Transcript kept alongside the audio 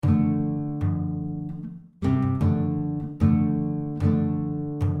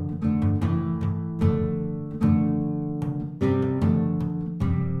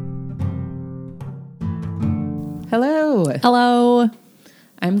Hello.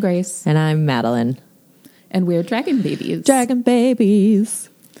 I'm Grace. And I'm Madeline. And we're Dragon Babies. Dragon Babies.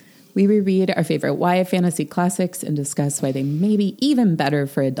 We reread our favorite YA fantasy classics and discuss why they may be even better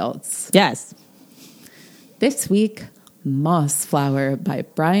for adults. Yes. This week, Moss Flower by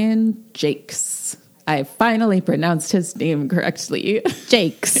Brian Jacques. I finally pronounced his name correctly.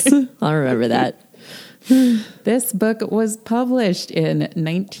 Jakes. I'll remember that. This book was published in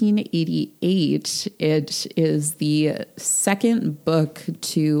 1988. It is the second book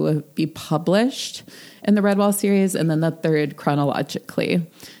to be published in the Redwall series, and then the third chronologically.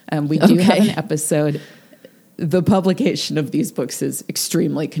 We do have an episode. The publication of these books is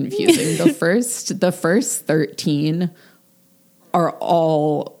extremely confusing. The first 13 are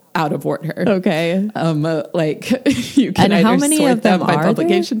all out of order. Okay. Like you can and how either many sort of them by are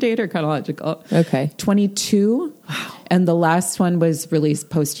publication date or chronological. Okay. 22. Wow. And the last one was released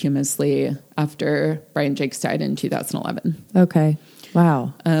posthumously after Brian Jacques died in 2011. Okay.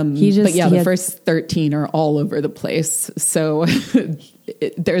 Wow. The first 13 are all over the place. So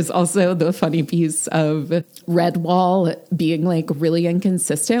there's also the funny piece of Redwall being like really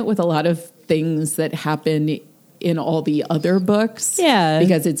inconsistent with a lot of things that happen in all the other books. Yeah.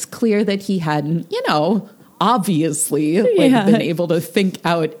 Because it's clear that he hadn't, obviously been able to think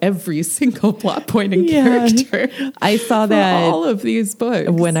out every single plot point and character. I saw that all of these books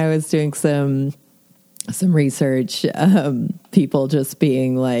when I was doing some research, people just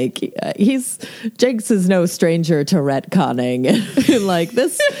being like, Jakes is no stranger to retconning. Like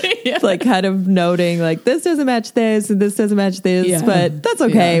this, like kind of noting like this doesn't match this and this doesn't match this, but that's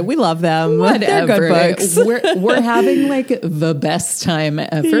okay. We love them. Whatever. They're good books. We're having like the best time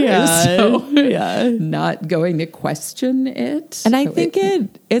ever. So not going to question it. And I think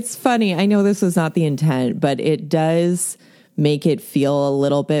it's funny. I know this was not the intent, but it does make it feel a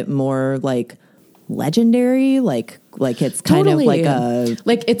little bit more like legendary, like it's kind of like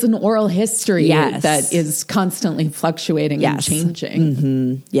it's an oral history yes. that is constantly fluctuating yes. and changing.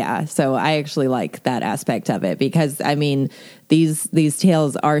 Mm-hmm. Yeah, so I actually like that aspect of it because I mean these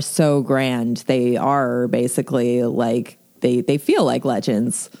tales are so grand. They are basically like they feel like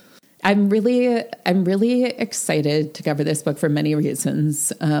legends. I'm really excited to cover this book for many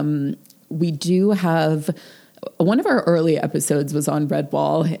reasons. We do have. One of our early episodes was on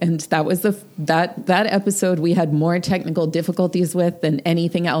Redwall, and that was that episode we had more technical difficulties with than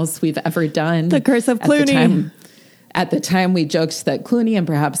anything else we've ever done. The Curse of Clooney. At the time, we joked that Clooney and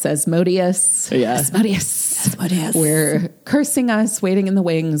perhaps Asmodeus, Asmodeus, were cursing us, waiting in the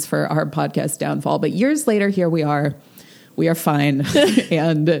wings for our podcast downfall. But years later, here we are. We are fine,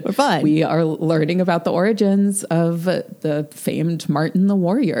 and we're fine. We are learning about the origins of the famed Martin the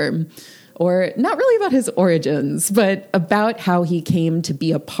Warrior. Or not really about his origins, but about how he came to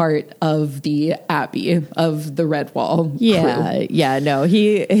be a part of the Abbey, of the Redwall crew. Yeah, no,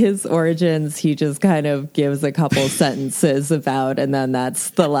 his origins, he just kind of gives a couple sentences about, and then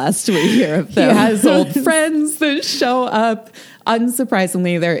that's the last we hear of them. He has old friends that show up.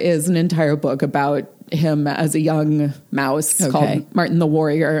 Unsurprisingly, there is an entire book about him as a young mouse called Martin the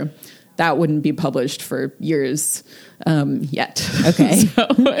Warrior. That wouldn't be published for years yet. Okay.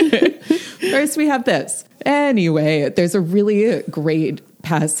 First, we have this. Anyway, there's a really great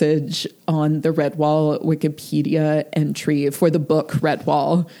passage on the Redwall Wikipedia entry for the book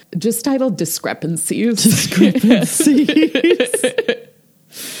Redwall, just titled Discrepancies.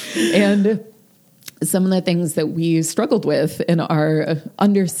 And some of the things that we struggled with in our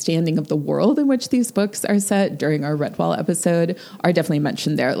understanding of the world in which these books are set during our Redwall episode are definitely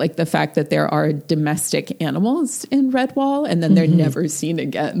mentioned there. Like the fact that there are domestic animals in Redwall and then they're never seen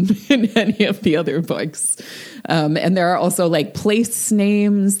again in any of the other books. And there are also like place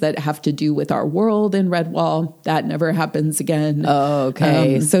names that have to do with our world in Redwall. That never happens again. Oh,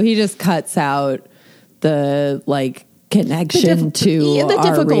 okay. So he just cuts out the like connection to the our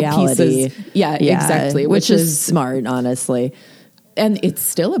difficult reality. Pieces. Yeah, exactly. Which is smart, honestly. And it's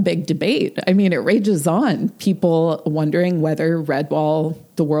still a big debate. I mean, it rages on. People wondering whether Redwall,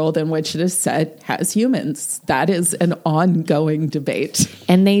 the world in which it is set, has humans. That is an ongoing debate.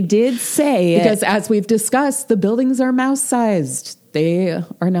 And they did say... Because as we've discussed, the buildings are mouse-sized. They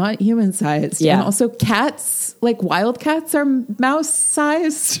are not human-sized. Yeah. And also cats, like wild cats, are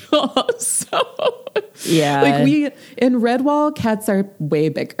mouse-sized also. Yeah. Like in Redwall, cats are way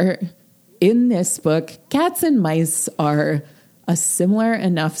bigger. In this book, cats and mice are a similar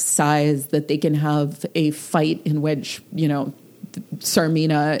enough size that they can have a fight in which,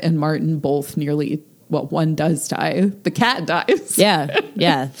 Sarmina and Martin both one does die. The cat dies.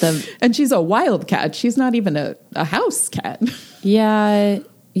 Yeah. And she's a wild cat. She's not even a house cat. Yeah.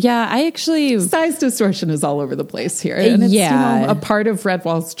 Yeah, I actually... Size distortion is all over the place here. And it's, a part of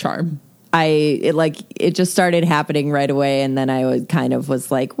Redwall's charm. It just started happening right away. And then I was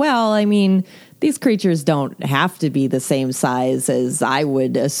like, well, I mean, these creatures don't have to be the same size as I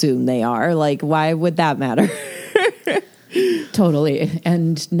would assume they are. Like, why would that matter? Totally.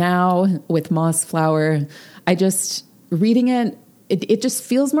 And now with Mossflower, reading it just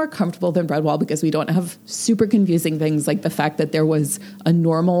feels more comfortable than Redwall because we don't have super confusing things like the fact that there was a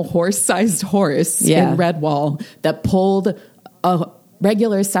normal horse-sized horse in Redwall that pulled a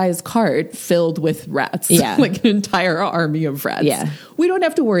regular-sized cart filled with rats. Yeah. Like an entire army of rats. Yeah. We don't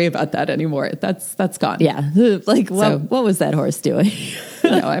have to worry about that anymore. That's gone. Yeah. Like, what was that horse doing?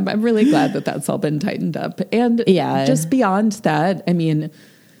 No, I'm really glad that that's all been tightened up. And just beyond that, I mean...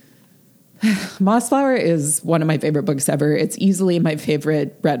 Mossflower is one of my favorite books ever. It's easily my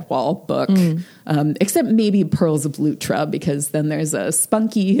favorite Redwall book, except maybe Pearls of Lutra, because then there's a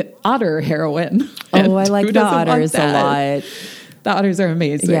spunky otter heroine. Oh, I like the otters a lot. The otters are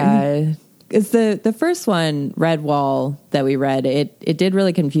amazing. Yeah. It's the first one, Redwall, that we read, it did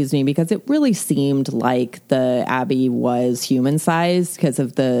really confuse me because it really seemed like the Abbey was human-sized because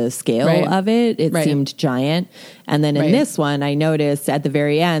of the scale of it. It seemed giant. And then in this one, I noticed at the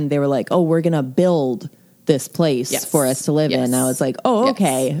very end, they were like, oh, we're going to build this place for us to live in. And I was like, oh,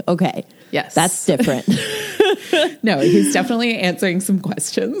 okay. Yes. That's different. No, he's definitely answering some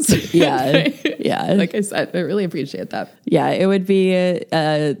questions. Yeah. Like I said, I really appreciate that. Yeah, it would be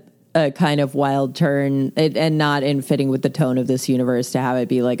a kind of wild turn and not in fitting with the tone of this universe to have it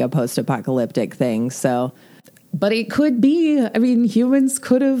be like a post-apocalyptic thing. So, but it could be, I mean, humans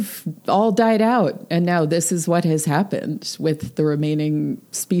could have all died out. And now this is what has happened with the remaining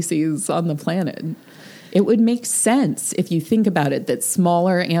species on the planet. It would make sense if you think about it, that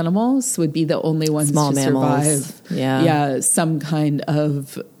smaller animals would be the only ones to survive. Yeah, some kind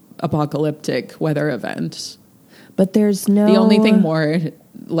of apocalyptic weather event. But there's no... The only thing more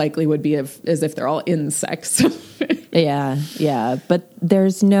likely would be if they're all insects. yeah. But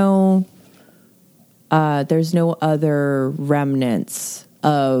there's no other remnants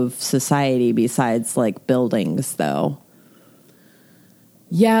of society besides like buildings, though.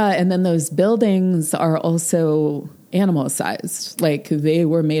 Yeah, and then those buildings are also animal sized. Like they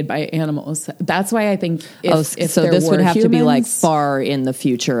were made by animals. That's why I think if so there this were would have humans, to be like far in the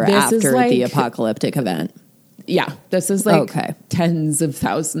future after the apocalyptic event. Yeah, this is like tens of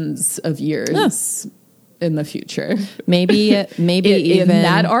thousands of years in the future. Maybe even in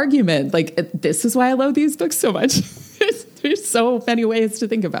that argument, like this is why I love these books so much. There's so many ways to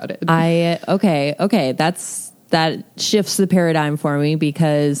think about it. Okay. That shifts the paradigm for me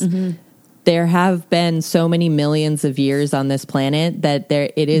because there have been so many millions of years on this planet that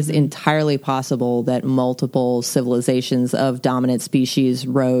it is entirely possible that multiple civilizations of dominant species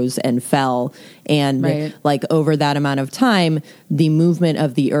rose and fell. And like over that amount of time, the movement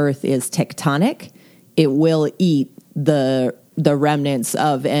of the earth is tectonic. It will eat the remnants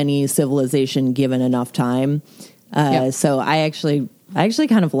of any civilization given enough time. So I actually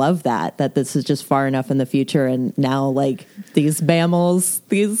kind of love that this is just far enough in the future. And now like these mammals,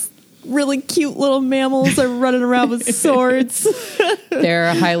 these really cute little mammals are running around with swords.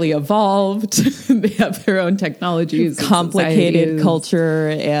 They're highly evolved. They have their own technologies, complicated culture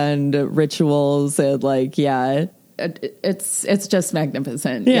and rituals. And like, it's just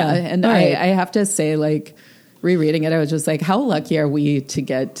magnificent. Yeah. And I have to say, like, rereading it, I was just like, how lucky are we to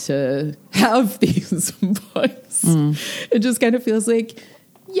get to have these books? It just kind of feels like,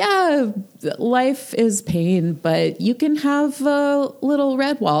 life is pain, but you can have a little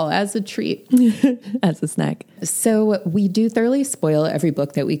Redwall as a treat. As a snack. So we do thoroughly spoil every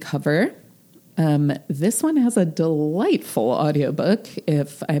book that we cover. This one has a delightful audiobook,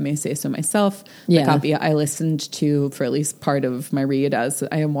 if I may say so myself. The copy I listened to for at least part of my read, as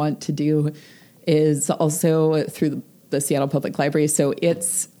I am wont to do, is also through the Seattle Public Library. So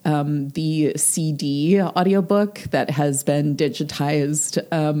it's the CD audiobook that has been digitized.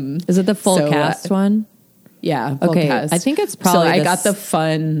 Is it the full cast one? Yeah. Full cast. I think it's probably... So I got the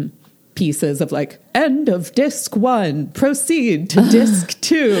fun pieces of like, end of disc 1, proceed to disc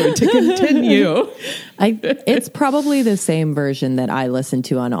 2 to continue. It's probably the same version that I listened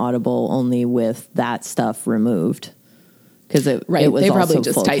to on Audible, only with that stuff removed. Because it was they also probably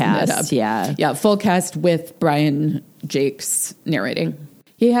just full tightened cast. it up. Yeah, full cast with Brian Jakes narrating.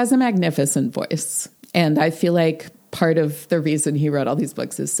 He has a magnificent voice. And I feel like part of the reason he wrote all these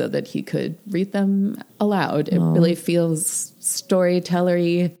books is so that he could read them aloud. It really feels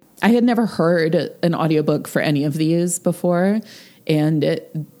storytellery. I had never heard an audiobook for any of these before, and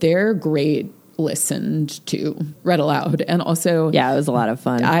they're great listened to, read aloud. And also, Yeah, it was a lot of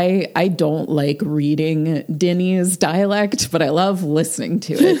fun. I don't like reading Dinny's dialect, but I love listening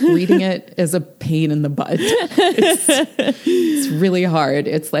to it. Reading it is a pain in the butt. It's really hard.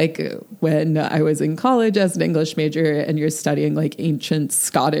 It's like when I was in college as an English major and you're studying like ancient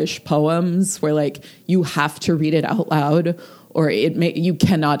Scottish poems where like you have to read it out loud or you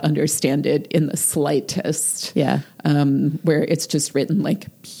cannot understand it in the slightest. Yeah. Where it's just written like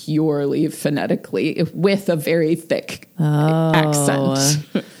purely phonetically with a very thick accent.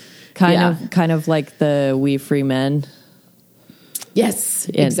 Kind of like the We Free Men. Yes,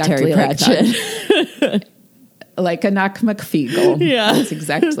 And exactly Terry like Pratchett. that. Like a Knock McFeagle. Yeah. That's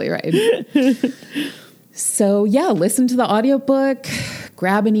exactly right. So yeah, listen to the audiobook,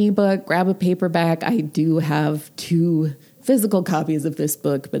 grab an ebook, grab a paperback. I do have 2 physical copies of this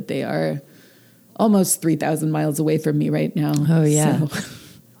book, but they are almost 3,000 miles away from me right now. Oh, yeah. So,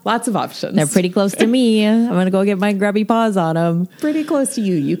 lots of options. They're pretty close to me. I'm going to go get my grubby paws on them. Pretty close to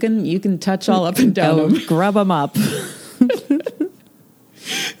you. You can touch all up and down them. Grub them up. The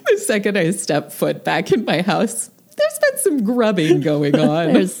second I step foot back in my house, there's been some grubbing going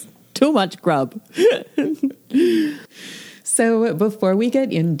on. There's too much grub. So before we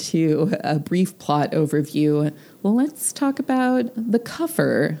get into a brief plot overview, let's talk about the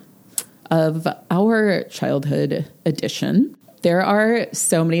cover of our childhood edition. There are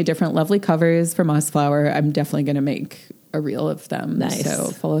so many different lovely covers for Mossflower. I'm definitely going to make a reel of them. Nice. So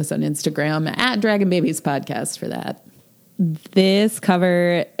follow us on Instagram at Dragon Babies Podcast for that. This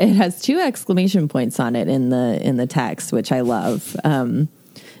cover, it has 2 exclamation points on it in the text, which I love.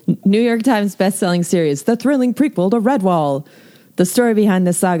 New York Times bestselling series, the thrilling prequel to Redwall. The story behind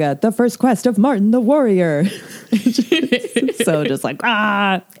the saga, the first quest of Martin the Warrior. So just like,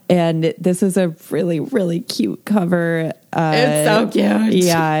 And this is a really, really cute cover. It's so cute.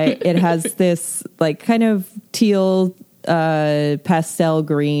 Yeah, it has this like kind of teal pastel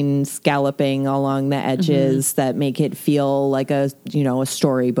green scalloping along the edges that make it feel like a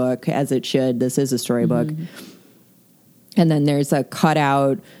storybook, as it should. This is a storybook. And then there's a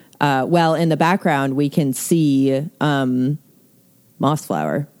cutout. In the background we can see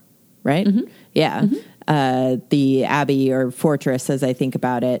Mossflower, right? Yeah. The abbey or fortress, as I think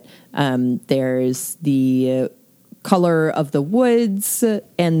about it. There's the color of the woods,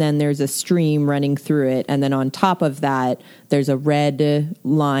 and then there's a stream running through it. And then on top of that, there's a red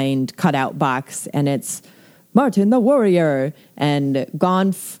lined cutout box, and it's Martin the Warrior and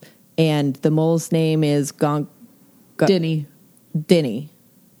Gonf, and the mole's name is Dinny.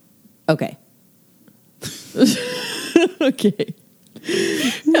 Okay. Okay.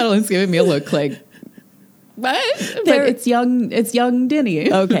 Adeline's giving me a look like, what? But it's young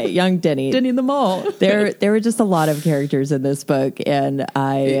Dinny. Okay, young Dinny. Dinny the mole. There were just a lot of characters in this book, and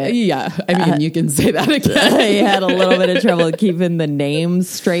I you can say that again. I had a little bit of trouble keeping the names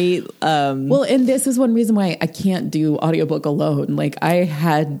straight. Well, and this is one reason why I can't do audiobook alone. Like, I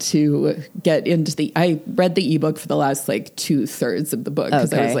had to get into I read the ebook for the last like 2/3 of the book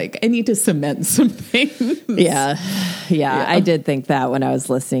because I was like, I need to cement some things. Yeah, I did think that when I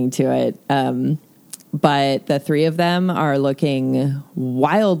was listening to it. But the 3 of them are looking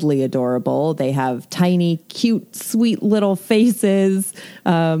wildly adorable. They have tiny, cute, sweet little faces.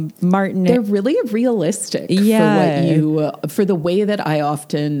 Martin, they're really realistic. Yeah. For the way that I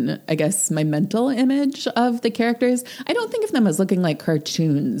often, I guess, my mental image of the characters. I don't think of them as looking like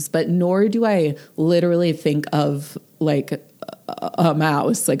cartoons, but nor do I literally think of like a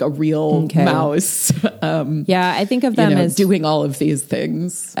mouse, like a real mouse. I think of them as doing all of these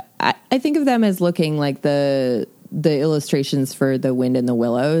things. I think of them as looking like the illustrations for The Wind in the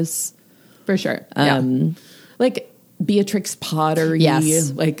Willows. For sure. Like Beatrix Pottery.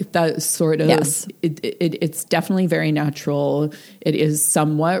 Yes. Like that sort of, it's definitely very natural. It is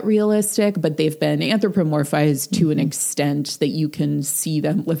somewhat realistic, but they've been anthropomorphized to an extent that you can see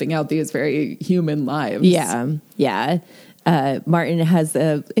them living out these very human lives. Yeah. Martin has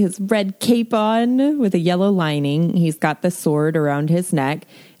his red cape on with a yellow lining. He's got the sword around his neck,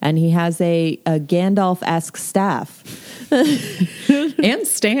 and he has a Gandalf-esque staff. And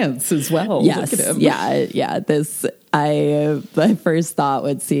stance as well. Yes. Look at him. Yeah. This, my first thought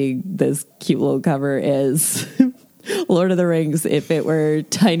when seeing this cute little cover is Lord of the Rings if it were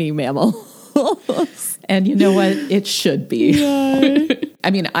tiny mammals. And you know what? It should be. Yeah. I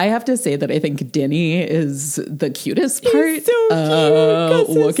mean, I have to say that I think Dinny is the cutest part. He's so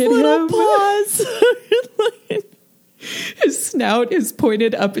cute. Look at him. Paws. His snout is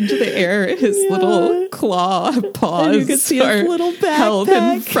pointed up into the air. His little claw paws and you can see his little backpack held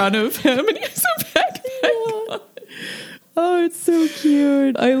in front of him, and he has a backpack. Oh, Oh, it's so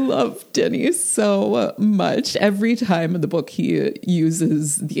cute. I love Denny so much. Every time in the book he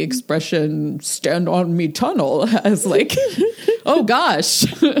uses the expression "stand on me tunnel" as like, oh gosh.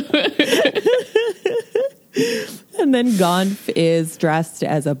 And then Gonf is dressed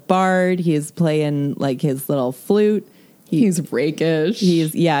as a bard. He's playing like his little flute. He's rakish.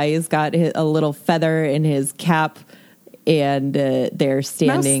 He's got a little feather in his cap, and they're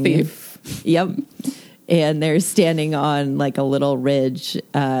standing. Mouse thief. Yep. And they're standing on like a little ridge.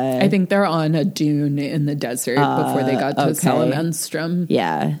 I think they're on a dune in the desert before they got to Salamanstrom.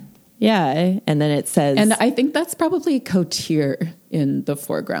 Yeah. Yeah. And then it says... And I think that's probably Cotir in the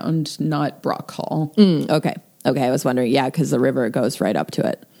foreground, not Brock Hall. Okay. Okay. I was wondering. Yeah, because the river goes right up to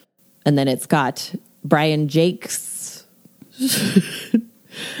it. And then it's got Brian Jakes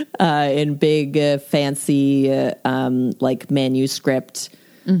in big, fancy, like manuscript...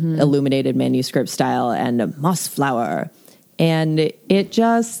 illuminated manuscript style, and Mossflower. And it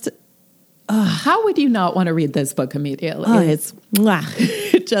just... how would you not want to read this book immediately? Oh,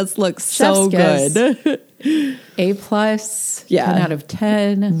 it just looks so Chef's good. A plus, Yeah. 10 out of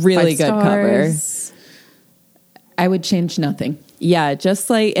 10. Really 5 good stars. I would change nothing. Yeah,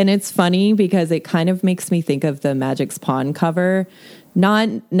 just like, and it's funny because it kind of makes me think of the Magic's Pawn cover, not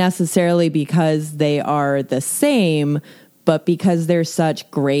necessarily because they are the same, but because they're such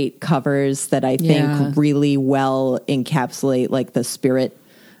great covers that I think really well encapsulate like the spirit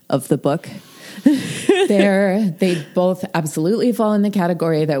of the book. They both absolutely fall in the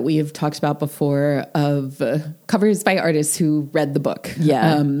category that we've talked about before of covers by artists who read the book.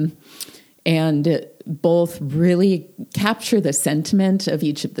 Yeah. And both really capture the sentiment of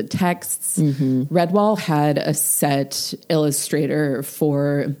each of the texts. Redwall had a set illustrator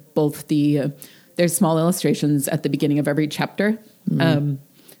for both there's small illustrations at the beginning of every chapter in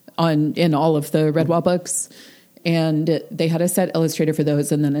all of the Redwall books. And they had a set illustrator for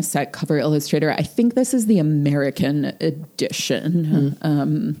those and then a set cover illustrator. I think this is the American edition.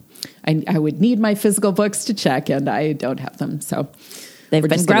 I would need my physical books to check, and I don't have them. So They've we're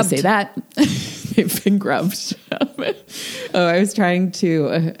been just going to grubbed. say that. They've been grubbed. I was trying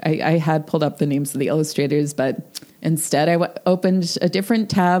to, I had pulled up the names of the illustrators, but instead I opened a different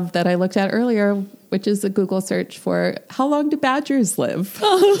tab that I looked at earlier, which is a Google search for how long do badgers live?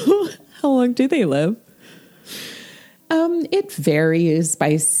 Oh, how long do they live? It varies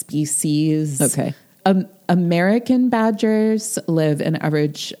by species. Okay. American badgers live an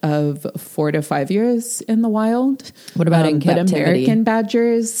average of 4 to 5 years in the wild. What about in But captivity? American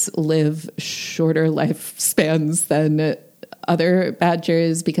badgers live shorter lifespans than other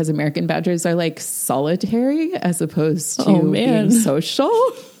badgers because American badgers are like solitary as opposed to being social.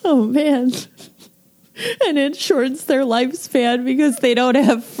 Oh, man. And it shortens their lifespan because they don't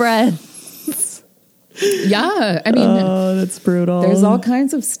have friends. Yeah, I mean, oh, that's brutal. there's all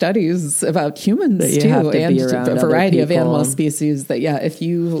kinds of studies about humans That you too, have to and be around a other variety of people. animal species. That if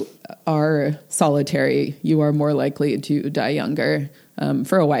you are solitary, you are more likely to die younger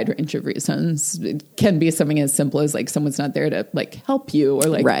for a wide range of reasons. It can be something as simple as like someone's not there to like help you or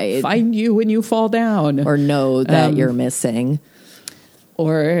like find you when you fall down, or know that you're missing.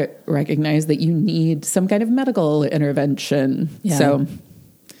 or recognize that you need some kind of medical intervention. Yeah. So.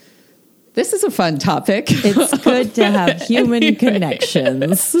 This is a fun topic. It's good to have human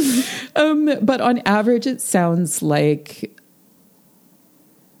connections. But on average, it sounds like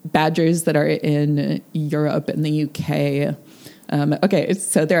badgers that are in Europe and the UK. Okay,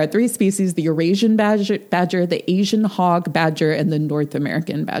 so there are 3 species: the Eurasian badger, the Asian hog badger, and the North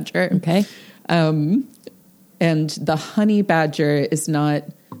American badger. Okay. And the honey badger is not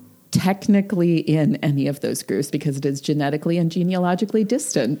technically in any of those groups because it is genetically and genealogically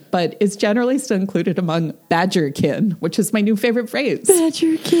distant, but is generally still included among badgerkin, which is my new favorite phrase.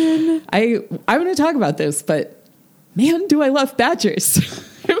 Badgerkin. I'm going to talk about this, but man, do I love badgers.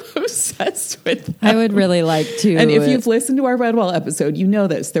 I'm obsessed with them. I would really like to. And if you've listened to our Redwall episode, you know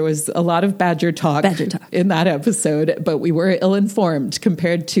this. There was a lot of badger talk in that episode, but we were ill-informed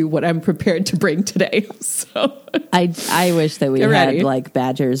compared to what I'm prepared to bring today. So I wish that we Get had ready. like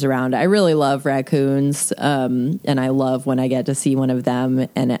badgers around. I really love raccoons, and I love when I get to see one of them.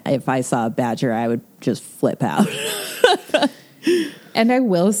 And if I saw a badger, I would just flip out. And I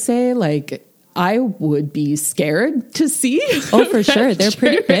will say, like, I would be scared to see. Oh, for sure. They're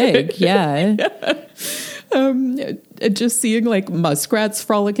pretty big. Yeah. Just seeing like muskrats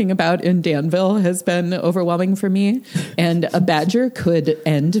frolicking about in Danville has been overwhelming for me. And a badger could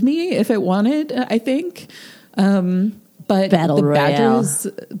end me if it wanted, I think. But Battle Royale.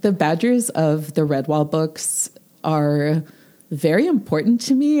 the badgers of the Redwall books are very important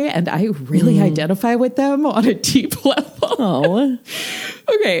to me, and I really identify with them on a deep level. Oh,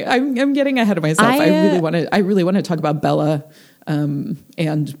 okay, I'm getting ahead of myself. I really want to talk about Bella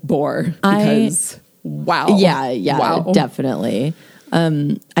and Boar because wow, wow. Definitely.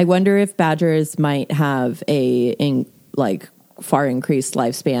 I wonder if badgers might have far increased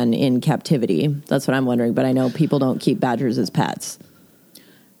lifespan in captivity. That's what I'm wondering. But I know people don't keep badgers as pets.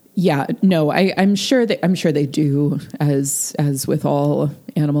 Yeah, no, I'm sure they do, as with all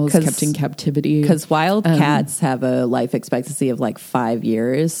animals kept in captivity. Because wild cats have a life expectancy of like 5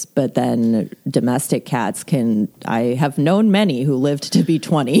 years, but then domestic cats I have known many who lived to be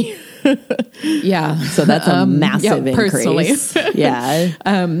 20. Yeah. So that's a massive increase.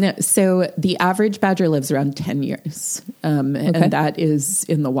 Yeah. So the average badger lives around 10 years. And that is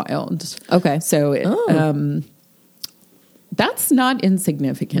in the wild. Okay. So that's not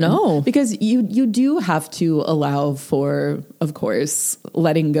insignificant. No. Because you do have to allow for, of course,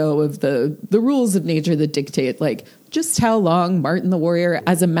 letting go of the rules of nature that dictate like just how long Martin the Warrior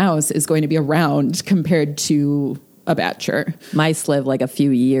as a mouse is going to be around compared to a badger. Mice live like a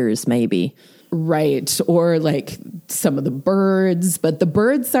few years, maybe. Right. Or like some of the birds, but the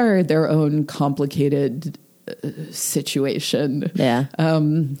birds are their own complicated situation. Yeah.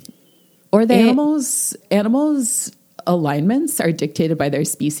 Or the animals alignments are dictated by their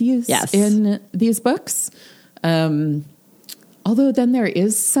species in these books. Although then there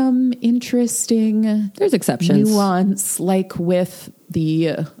is some interesting there's exceptions nuance, like with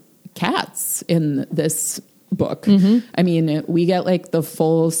the cats in this book. I mean, we get like the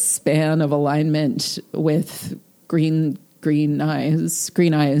full span of alignment with green eyes,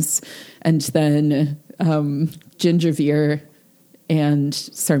 and then Gingerveer and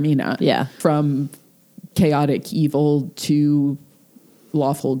Sarmina. Yeah. From chaotic evil to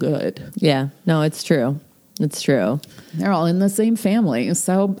lawful good. Yeah. No, it's true. It's true. They're all in the same family.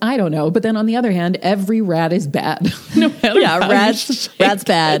 So I don't know. But then on the other hand, every rat is bad. No matter rat's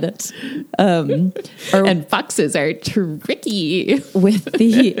bad. And foxes are tricky. With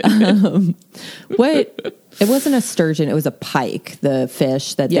the, it wasn't a sturgeon, it was a pike, the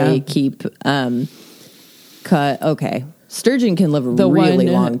fish that they keep, cut. Okay. Sturgeon can live a really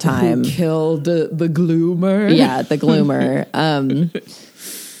long time. Who killed the gloomer. Yeah, the gloomer.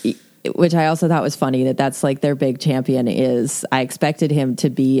 Which I also thought was funny that's like their big champion is, I expected him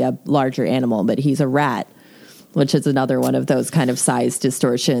to be a larger animal, but he's a rat, which is another one of those kind of size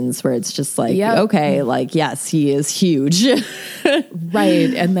distortions where it's just like, okay, like, yes, he is huge.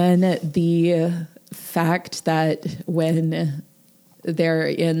 Right. And then the fact that when they're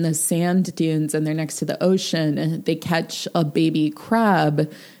in the sand dunes and they're next to the ocean, they catch a baby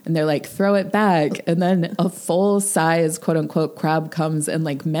crab and they're like, throw it back. And then a full size, quote unquote, crab comes and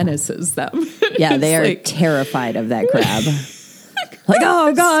like menaces them. Yeah, they are like terrified of that crab. Like,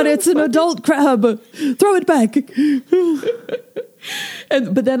 oh God, it's an adult crab. Throw it back.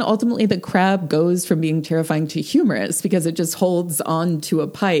 But then ultimately the crab goes from being terrifying to humorous because it just holds on to a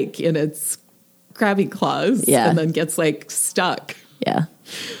pike in its crabby claws and then gets like stuck. Yeah.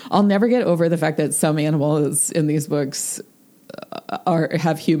 I'll never get over the fact that some animals in these books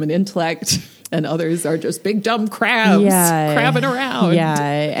have human intellect and others are just big dumb crabs crabbing around. Yeah.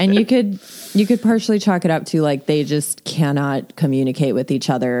 And you could partially chalk it up to like they just cannot communicate with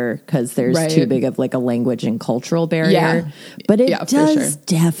each other because there's too big of like a language and cultural barrier. Yeah. But it does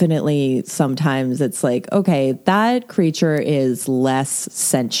definitely sometimes it's like, okay, that creature is less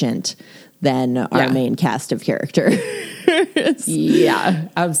sentient than our main cast of characters. Yeah,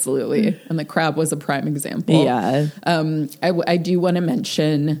 absolutely. And the crab was a prime example. Yeah. I do want to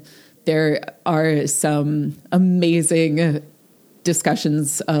mention there are some amazing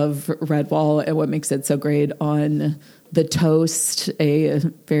discussions of Redwall and what makes it so great on The Toast, a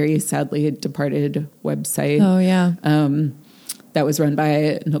very sadly departed website. Oh, yeah. That was run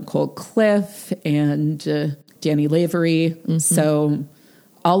by Nicole Cliff and Danny Lavery. Mm-hmm. So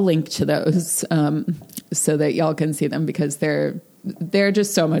I'll link to those so that y'all can see them because they're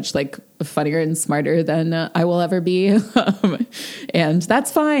just so much like funnier and smarter than I will ever be. And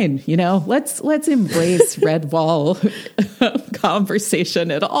that's fine. You know, let's embrace Redwall conversation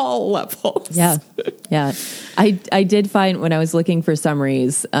at all levels. Yeah. Yeah. I did find when I was looking for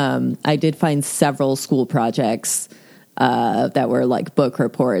summaries, I did find several school projects that were like book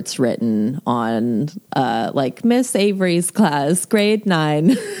reports written on like Miss Avery's class, grade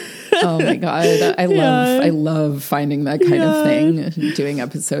 9. Oh my God. I love finding that kind of thing, doing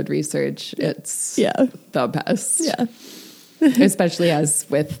episode research. It's the best. Yeah. Especially as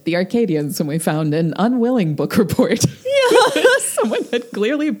with the Arcadians when we found an unwilling book report. Yeah. Someone had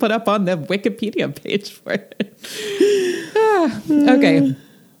clearly put up on the Wikipedia page for it. Okay.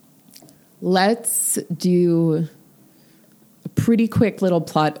 Let's do a pretty quick little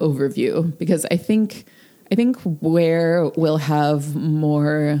plot overview, because I think where we'll have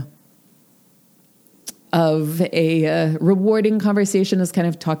more of a rewarding conversation is kind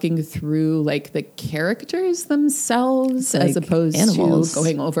of talking through like the characters themselves, like as opposed animals. to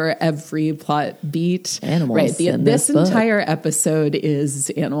going over every plot beat. Animals right? in This this book. entire episode is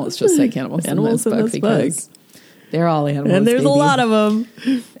animals, just like animals, Animals in in this this book, because they're all animals. And there's baby. a lot of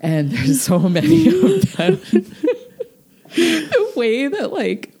them. And there's so many of them. The way that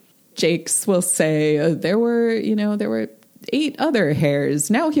like Jakes will say there were 8 other hares.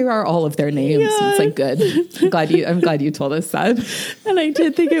 Now here are all of their names. Yeah. It's like, good. I'm glad you told us that. And I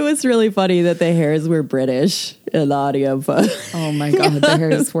did think it was really funny that the hares were British in the audiobook. Oh my God, the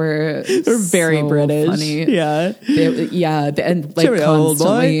hares were Very so British. funny. Yeah. And like Cheerio, old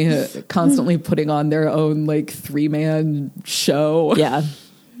boy. constantly putting on their own like 3-man show. Yeah.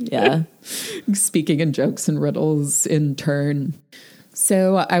 Yeah. Speaking in jokes and riddles in turn.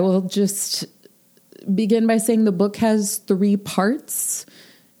 So I will just begin by saying the book has 3 parts,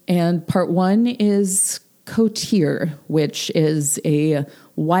 and part 1 is Cotir, which is a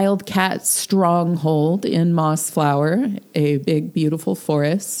wildcat stronghold in Mossflower, a big, beautiful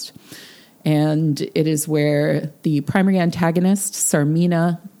forest. And it is where the primary antagonist,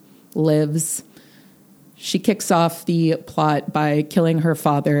 Sarmina, lives. She kicks off the plot by killing her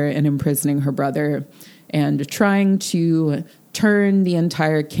father and imprisoning her brother, and trying to turn the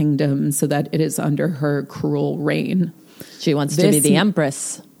entire kingdom so that it is under her cruel reign. She wants to be the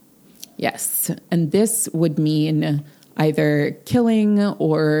empress. Yes. And this would mean either killing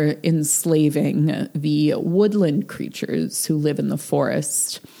or enslaving the woodland creatures who live in the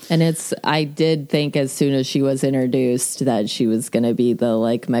forest. And I did think as soon as she was introduced that she was going to be the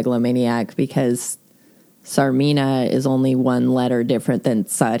like megalomaniac, because Sarmina is only one letter different than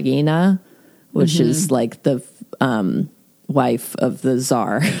Tsarina, which is like the wife of the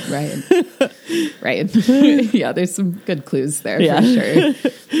czar. Right. Right. Yeah, there's some good clues there Yeah. for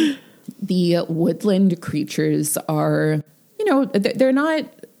sure. The woodland creatures are, they're not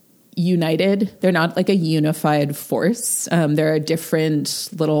united. They're not like a unified force. There are different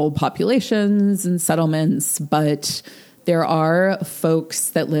little populations and settlements, but there are folks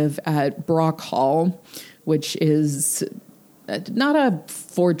that live at Brockhall, which is not a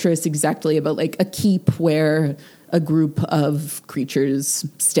fortress exactly, but like a keep where a group of creatures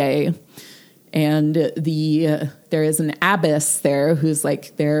stay. And there is an abbess there who's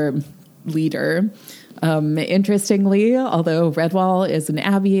like their leader. Interestingly, although Redwall is an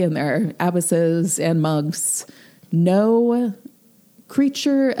abbey and there are abbesses and monks, no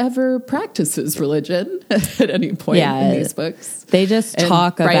creature ever practices religion at any point in these books. They just And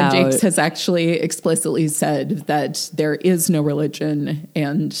talk Brian about... Jakes has actually explicitly said that there is no religion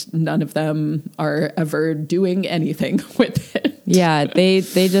and none of them are ever doing anything with it. Yeah, they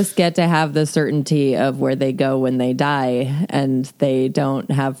just get to have the certainty of where they go when they die, and they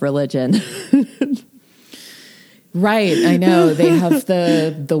don't have religion. Right, I know. They have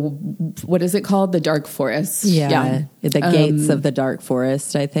the what is it called? The Dark Forest. The gates of the Dark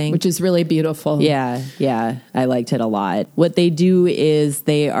Forest, I think. Which is really beautiful. Yeah. I liked it a lot. What they do is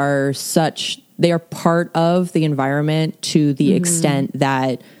they are part of the environment to the extent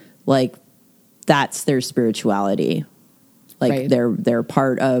that like that's their spirituality. Like Right. they're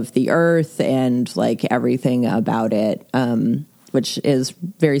part of the earth and like everything about it, which is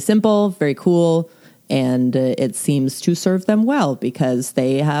very simple, very cool. And it seems to serve them well because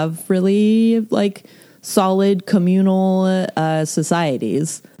they have really like solid communal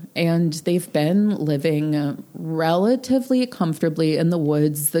societies. And they've been living relatively comfortably in the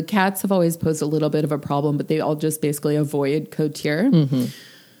woods. The cats have always posed a little bit of a problem, but they all just basically avoid Cotir.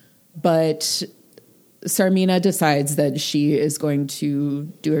 But Sarmina decides that she is going to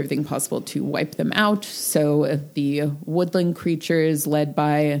do everything possible to wipe them out. So the woodland creatures led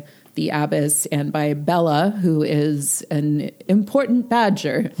by the abbess and by Bella, who is an important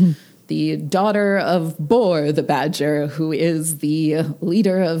badger, the daughter of Boar the badger, who is the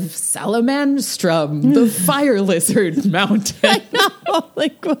leader of Salamanstrum, the fire lizard mountain. I know,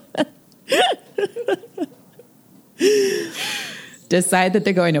 like what? Decide that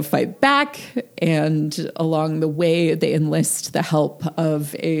they're going to fight back, and along the way they enlist the help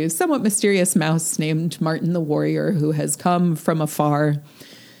of a somewhat mysterious mouse named Martin the Warrior, who has come from afar.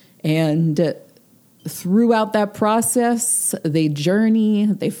 And throughout that process, they journey,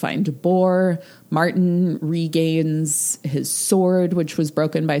 they find Boar. Martin regains his sword, which was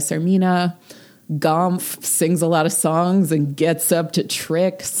broken by Sarmina. Gomph sings a lot of songs and gets up to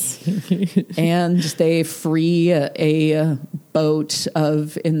tricks. And they free a boat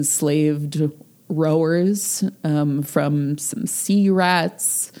of enslaved rowers from some sea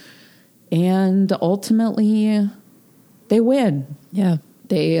rats. And ultimately, they win. Yeah.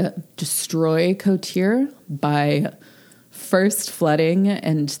 They destroy Kotir by first flooding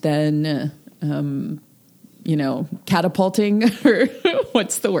and then, catapulting, or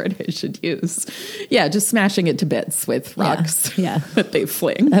what's the word I should use? Yeah, just smashing it to bits with rocks that they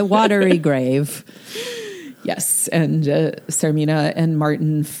fling. A watery grave. Yes, and Sarmina and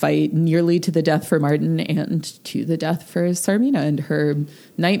Martin fight nearly to the death for Martin and to the death for Sarmina. And her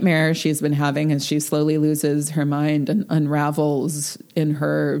nightmare she's been having as she slowly loses her mind and unravels in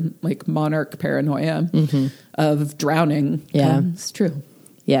her monarch paranoia of drowning. It's true.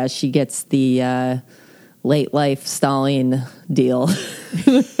 Yeah, she gets the late life Stalin deal.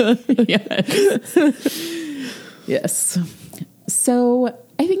 Yes. So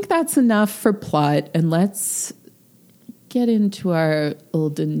I think that's enough for plot, and let's get into our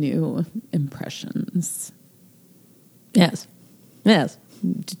old and new impressions. Yes. Have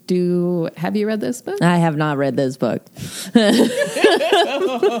you read this book? I have not read this book. I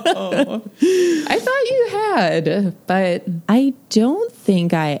thought you had, but I don't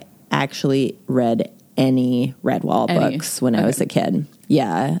think I actually read any Redwall books when I was a kid.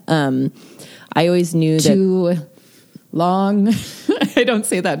 Yeah. I always knew that too long. I don't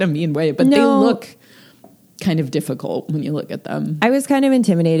say that in a mean way, but they look kind of difficult when you look at them. I was kind of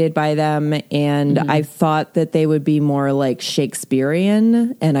intimidated by them, and I thought that they would be more like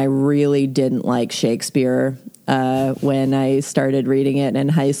Shakespearean, and I really didn't like Shakespeare when I started reading it in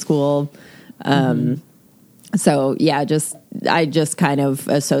high school. So yeah, I just kind of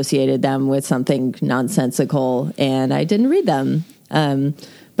associated them with something nonsensical, and I didn't read them.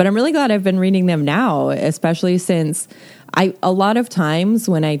 But I'm really glad I've been reading them now, especially since a lot of times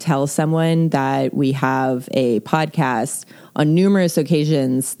when I tell someone that we have a podcast, on numerous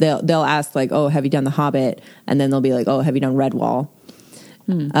occasions, they'll ask like, oh, have you done The Hobbit? And then they'll be like, oh, have you done Redwall?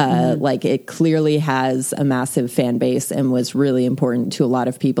 Like it clearly has a massive fan base and was really important to a lot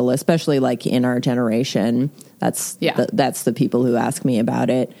of people, especially like in our generation. That's the people who ask me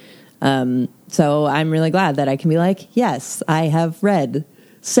about it. So I'm really glad that I can be like, yes, I have read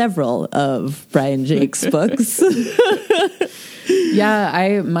several of Brian Jake's books.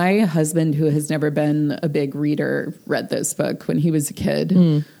 Yeah, my husband, who has never been a big reader, read this book when he was a kid.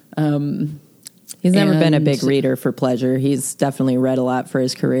 He's never been a big reader for pleasure. He's definitely read a lot for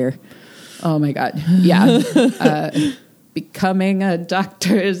his career. Oh my God. Yeah. Becoming a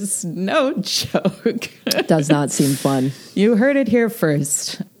doctor is no joke. Does not seem fun. You heard it here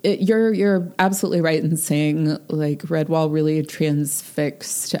first. You're absolutely right in saying like Redwall really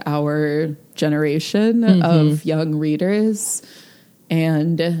transfixed our generation of young readers.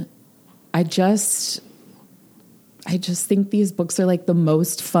 And I just think these books are like the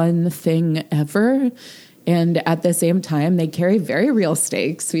most fun thing ever. And at the same time, they carry very real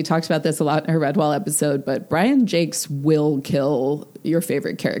stakes. We talked about this a lot in our Redwall episode, but Brian Jakes will kill your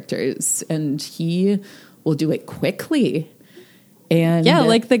favorite characters, and he will do it quickly. And yeah,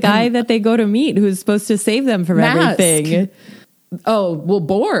 like the guy that they go to meet who's supposed to save them from everything. Oh, well,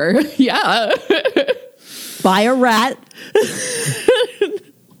 Boar. Yeah. By a rat.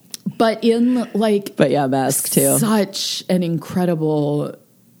 But yeah, Mask too. Such an incredible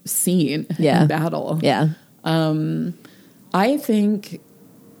scene in battle. Yeah. I think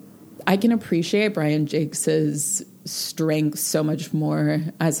I can appreciate Brian Jakes's strength so much more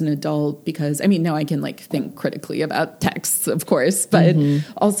as an adult because, I mean, now I can like think critically about texts, of course, but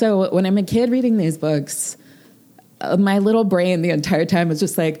also when I'm a kid reading these books, my little brain the entire time was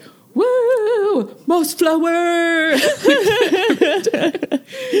just like, woo, moss flower.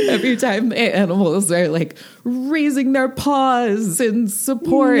 Every time animals are like raising their paws in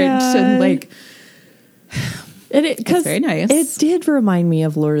support and like, it's very nice. It did remind me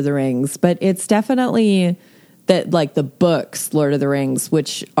of Lord of the Rings, but it's definitely that like the books, Lord of the Rings,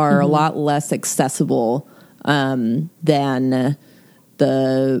 which are a lot less accessible than the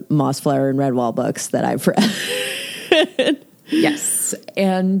Mossflower and Redwall books that I've read. Yes.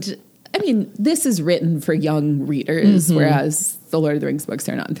 And I mean, this is written for young readers, whereas the Lord of the Rings books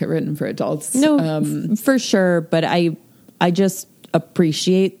are not. They're written for adults. No, for sure. But I just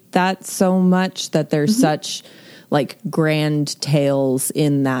appreciate that so much, that there's such like grand tales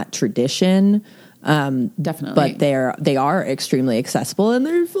in that tradition. Definitely. But they are extremely accessible, and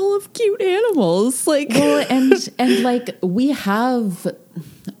they're full of cute animals. Like, well, and like we have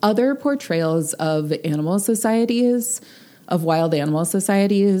other portrayals of animal societies of wild animal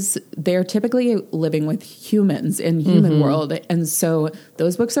societies, they're typically living with humans in human world. And so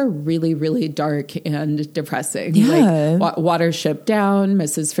those books are really, really dark and depressing. Yeah. Like Watership Down,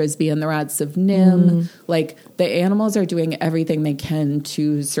 Mrs. Frisbee and the Rats of Nim. Like the animals are doing everything they can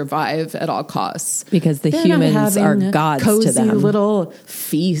to survive at all costs. Because the They're not humans are having gods cozy to them. little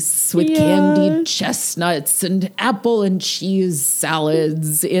feasts with candied chestnuts and apple and cheese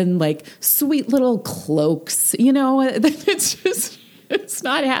salads in like sweet little cloaks. You know, it's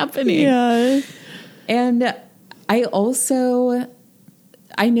not happening. Yeah. And I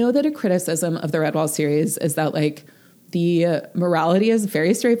know that a criticism of the Redwall series is that like the morality is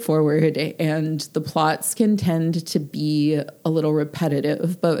very straightforward and the plots can tend to be a little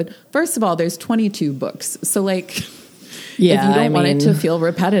repetitive. But first of all, there's 22 books. So like, if you don't want it to feel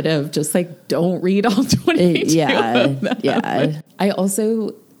repetitive, just like don't read all 22 of them. Yeah. I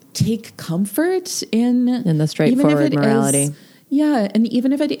also take comfort in the straightforward morality. And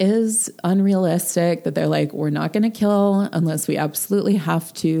even if it is unrealistic that they're like, we're not going to kill unless we absolutely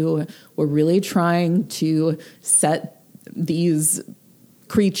have to. We're really trying to set these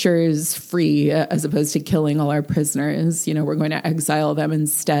creatures free as opposed to killing all our prisoners. You know, we're going to exile them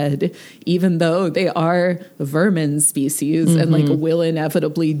instead, even though they are vermin species and like will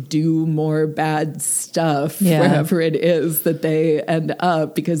inevitably do more bad stuff wherever it is that they end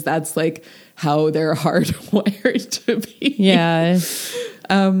up, because that's like how they're hardwired to be. Yeah.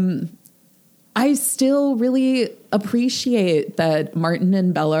 I still really appreciate that Martin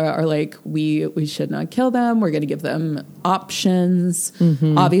and Bella are like, we should not kill them. We're going to give them options.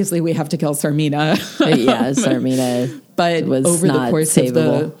 Obviously, we have to kill Sarmina. Sarmina. But was over the course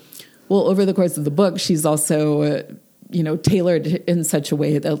savable. over the course of the book, she's also tailored in such a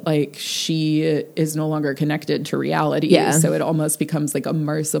way that like she is no longer connected to reality. Yeah. So it almost becomes like a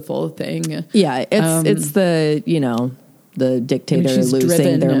merciful thing. Yeah, it's the dictator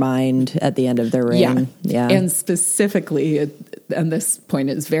losing their mind at the end of their reign. Yeah. And specifically, and this point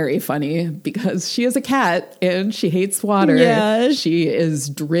is very funny because she is a cat and she hates water. Yeah. She is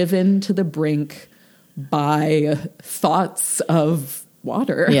driven to the brink by thoughts of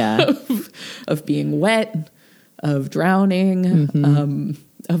water, of being wet, of drowning,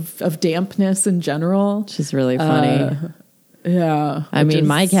 of dampness in general. Which is really funny. I mean,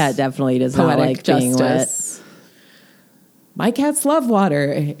 my cat definitely does not like being wet. My cats love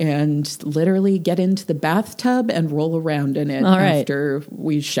water and literally get into the bathtub and roll around in it after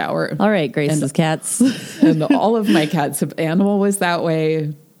we shower. All right, Grace's cats. And all of my cats, if Animal was that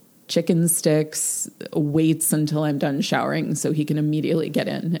way, Chicken Sticks waits until I'm done showering so he can immediately get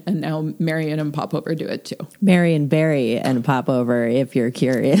in. And now Marion and Popover do it too. Marion Barry and Popover, if you're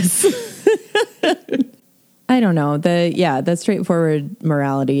curious. I don't know. The straightforward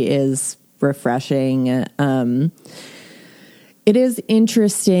morality is refreshing. It is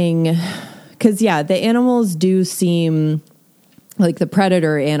interesting because, the animals do seem like the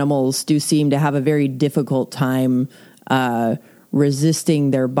predator animals do seem to have a very difficult time resisting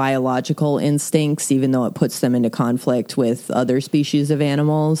their biological instincts, even though it puts them into conflict with other species of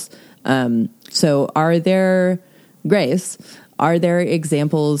animals. So are there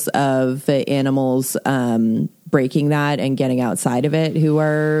examples of animals breaking that and getting outside of it who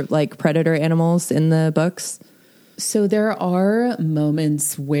are like predator animals in the books? So there are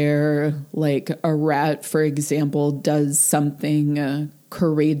moments where, like, a rat, for example, does something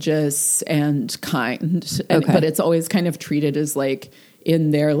courageous and kind, but it's always kind of treated as like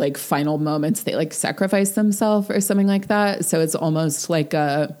in their like final moments they like sacrifice themselves or something like that. So it's almost like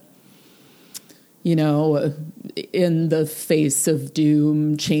a, in the face of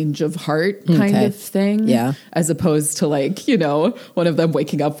doom, change of heart kind of thing. Yeah. As opposed to like, one of them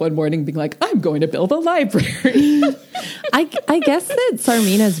waking up one morning being like, I'm going to build a library. I guess that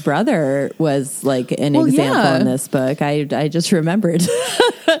Sarmina's brother was like an example in this book. I just remembered.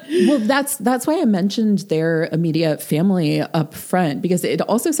 Well, that's why I mentioned their immediate family up front, because it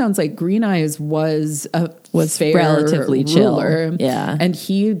also sounds like Green Eyes was fair relatively chill. Yeah. And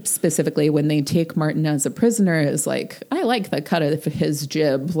he specifically, when they take Martin as a prisoner, is like, I like the cut of his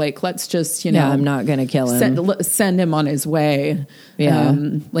jib. Like, let's just, I'm not going to kill him. Send him on his way. Yeah.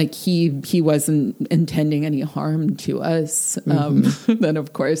 Like he wasn't intending any harm to us. Then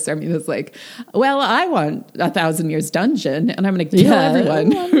of course, it's like, well, I want 1,000 years dungeon and I'm going to kill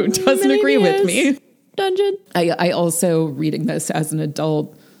everyone who doesn't agree with me. Dungeon. I also, reading this as an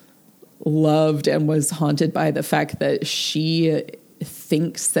adult, loved and was haunted by the fact that she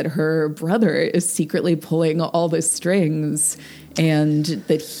thinks that her brother is secretly pulling all the strings and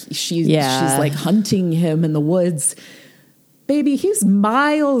that she's like hunting him in the woods. baby, he's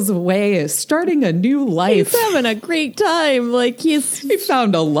miles away, starting a new life. He's having a great time. Like He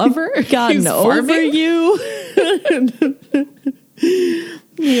found a lover. gotten He's over farming. you.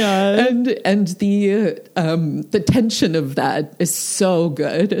 Yeah. And the tension of that is so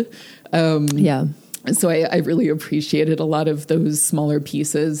good. Yeah. So I really appreciated a lot of those smaller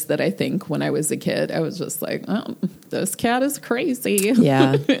pieces that I think when I was a kid, I was just like, oh, this cat is crazy.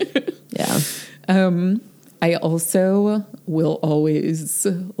 Yeah. Yeah. I also will always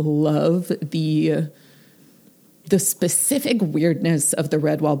love the specific weirdness of the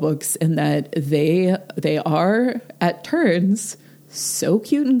Redwall books in that they are at turns so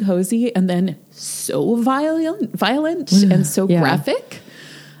cute and cozy and then so violent and so Yeah. graphic.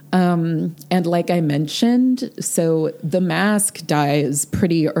 And like I mentioned, so the Mask dies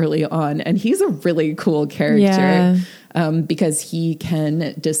pretty early on, and he's a really cool character. Yeah. Because he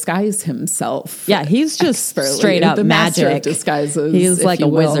can disguise himself. Yeah, he's just expertly. straight up the master of magic. disguises. He's if like you a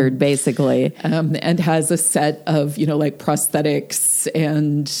will. wizard, basically. And has a set of, like prosthetics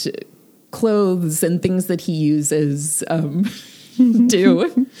and clothes and things that he uses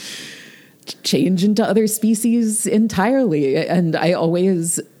to change into other species entirely. And I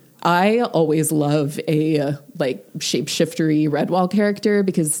always love a like shapeshiftery Redwall character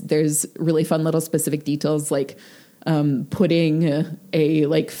because there's really fun little specific details like putting a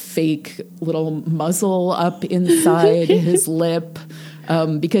like fake little muzzle up inside his lip.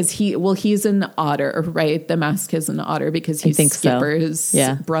 Because he's an otter, right? The Mask is an otter because he's Skipper's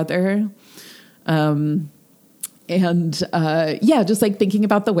brother. Just like thinking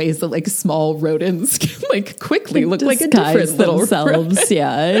about the ways that like small rodents can like quickly look like a different little themselves.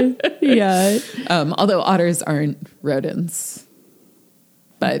 Yeah. Yeah. Although otters aren't rodents.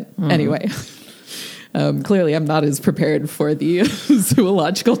 But anyway, clearly I'm not as prepared for the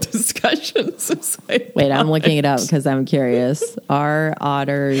zoological discussions. Wait, I'm looking it up because I'm curious. Are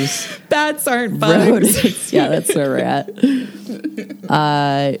otters bats aren't bugs? rodents? Yeah, that's where we're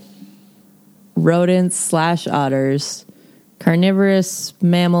at. Rodents / otters, carnivorous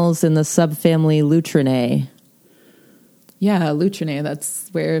mammals in the subfamily Lutrinae. Yeah, Lutrinae. That's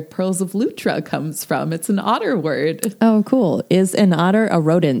where Pearls of Lutra comes from. It's an otter word. Oh, cool. Is an otter a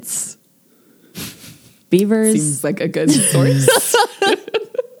rodents? Beavers. Seems like a good source.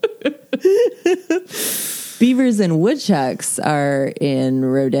 Beavers and woodchucks are in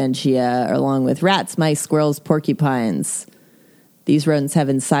Rodentia, along with rats, mice, squirrels, porcupines. These rodents have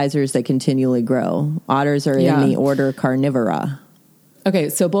incisors that continually grow. Otters are in the order Carnivora. Okay,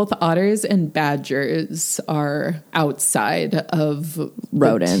 so both otters and badgers are outside of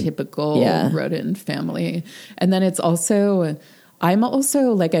rodent. The typical rodent family. And then I'm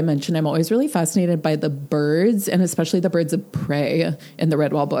also, like I mentioned, I'm always really fascinated by the birds and especially the birds of prey in the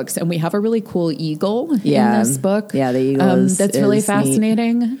Redwall books. And we have a really cool eagle in this book. Yeah, the eagle that's really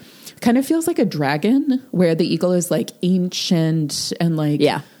fascinating. Neat. Kind of feels like a dragon where the eagle is like ancient and like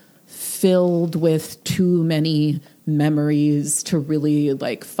filled with too many memories to really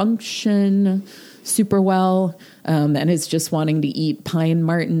like function super well, and is just wanting to eat pine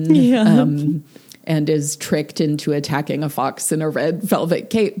marten, and is tricked into attacking a fox in a red velvet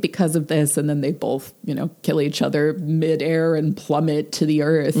cape because of this, and then they both kill each other midair and plummet to the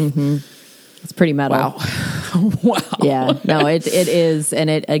earth. It's pretty metal. Wow. Yeah, no, it is, and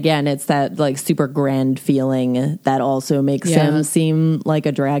it's that like super grand feeling that also makes him seem like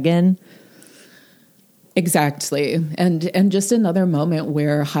a dragon. Exactly. And just another moment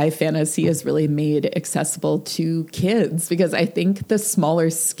where high fantasy is really made accessible to kids, because I think the smaller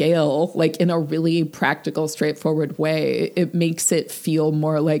scale, like in a really practical, straightforward way, it makes it feel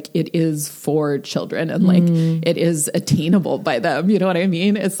more like it is for children and like it is attainable by them. You know what I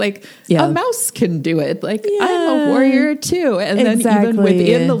mean? It's like a mouse can do it. Like I'm a warrior too. And then even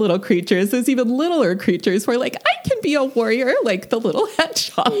within the little creatures, there's even littler creatures where like I can be a warrior, like the little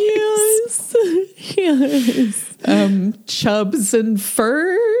hedgehogs. Yes. Yes. Chubs and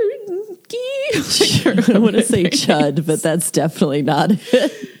Fergie. I want to say Chud, but that's definitely not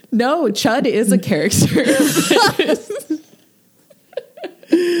it. No, Chud is a character.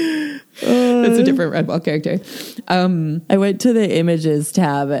 That's a different Redwall character. I went to the images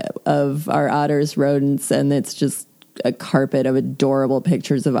tab of our otters, rodents, and it's just a carpet of adorable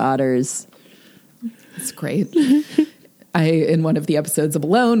pictures of otters. It's great. In one of the episodes of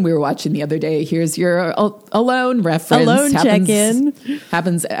Alone, we were watching the other day. Here's your Alone reference. Alone check-in.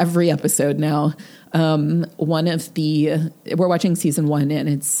 Happens every episode now. We're watching season 1, and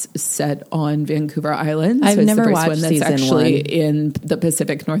it's set on Vancouver Island. I've so it's never the first watched one that's season actually 1. in the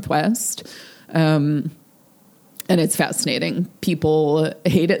Pacific Northwest. And And it's fascinating. People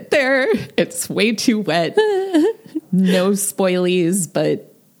hate it there. It's way too wet. No spoilies,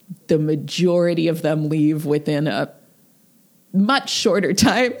 but the majority of them leave within a much shorter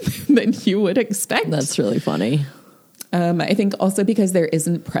time than you would expect. That's really funny. I think also because there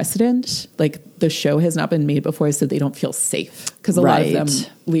isn't precedent, like the show has not been made before, so they don't feel safe. Because a lot of them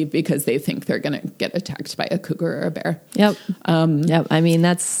leave because they think they're going to get attacked by a cougar or a bear. Yep. Yep. I mean,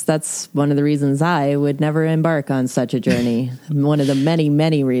 that's one of the reasons I would never embark on such a journey. One of the many,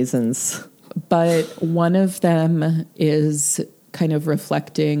 many reasons. But one of them is kind of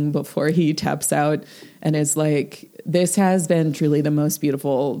reflecting before he taps out and is like, this has been truly the most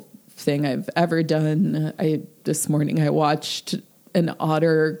beautiful thing I've ever done. This morning I watched an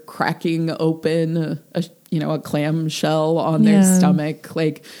otter cracking open a clam shell on their stomach.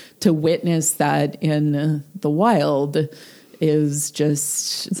 Like, to witness that in the wild is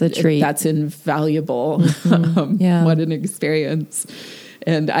just, it's a treat. That's invaluable. Mm-hmm. What an experience.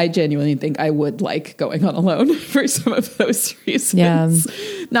 And I genuinely think I would like going on alone for some of those reasons.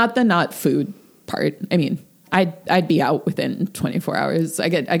 Yeah. Not the not food part. I mean, I'd be out within 24 hours. I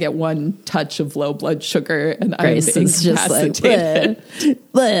get one touch of low blood sugar and Grace I'm is just like, incapacitated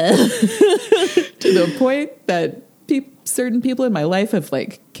to the point that certain people in my life have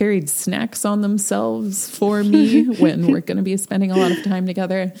like carried snacks on themselves for me when we're going to be spending a lot of time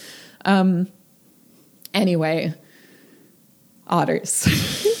together. Anyway, otters.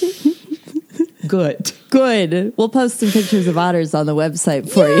 Good. We'll post some pictures of otters on the website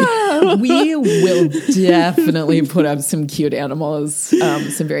for you. We will definitely put up some cute animals,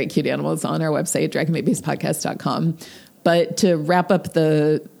 some very cute animals on our website, dragonbabiespodcast.com. But to wrap up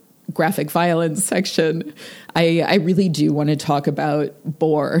the graphic violence section, I really do want to talk about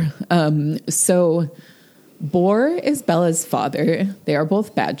Boar. So Boar is Bella's father. They are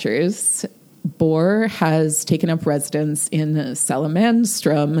both badgers. Boar has taken up residence in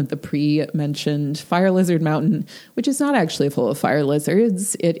Salamanstrom, the pre-mentioned fire lizard mountain, which is not actually full of fire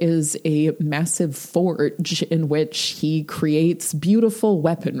lizards. It is a massive forge in which he creates beautiful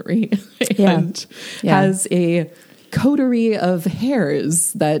weaponry and has a coterie of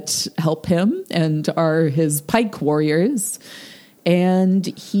hares that help him and are his pike warriors. And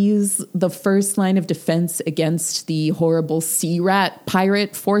he's the first line of defense against the horrible sea rat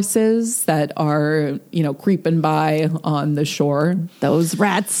pirate forces that are, creeping by on the shore. Those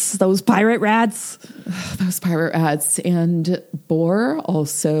rats, those pirate rats. Those pirate rats. And Boar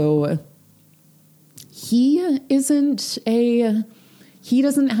also, he doesn't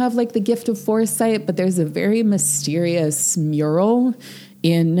have like the gift of foresight, but there's a very mysterious mural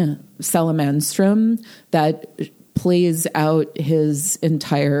in Salamanstrom that plays out his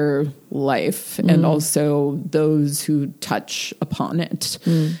entire life and also those who touch upon it.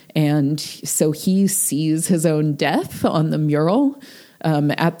 And so he sees his own death on the mural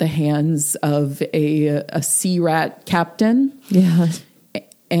at the hands of a sea rat captain. Yeah.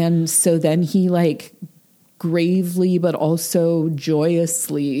 And so then he gravely but also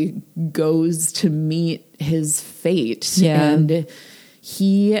joyously goes to meet his fate. Yeah. And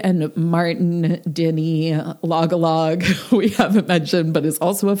he and Martin Denny Logalog, we haven't mentioned, but is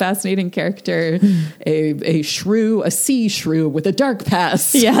also a fascinating character, a shrew, a sea shrew with a dark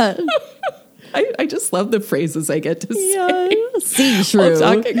past. Yeah. I just love the phrases I get to say. Sea shrew. While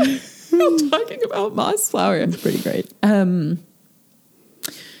talking about Mossflower. It's pretty great. And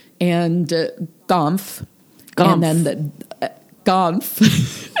Gomph. And then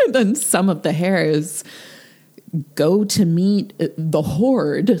Gomph. And then some of the hares go to meet the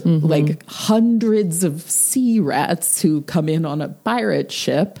horde, like hundreds of sea rats who come in on a pirate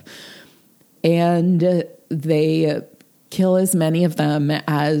ship, and they kill as many of them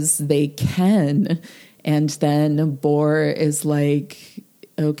as they can. And then Boar is like,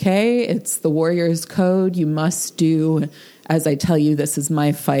 okay, it's the warrior's code. You must do as I tell you. This is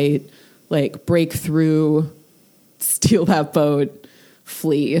my fight. Like, break through, steal that boat,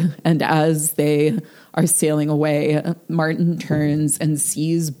 flee. And as they are sailing away, Martin turns and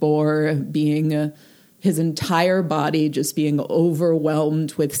sees Boar being his entire body just being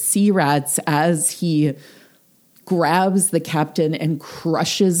overwhelmed with sea rats as he grabs the captain and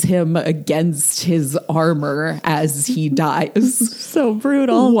crushes him against his armor as he dies. So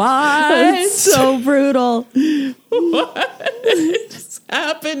brutal. What? It's so brutal. What's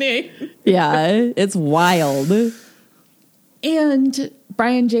happening? Yeah, it's wild. And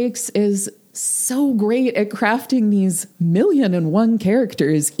Brian Jakes is so great at crafting these 1,000,001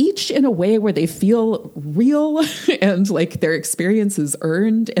 characters, each in a way where they feel real and like their experience is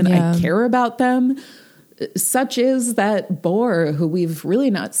earned and I care about them. Such is that Boar, who we've really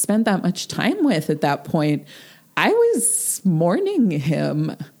not spent that much time with at that point. I was mourning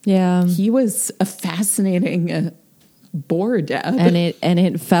him. Yeah. He was a fascinating boar dad. And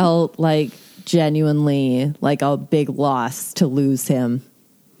it felt like genuinely like a big loss to lose him.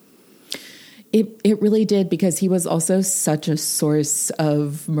 It really did, because he was also such a source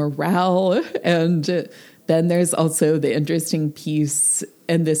of morale. And then there's also the interesting piece,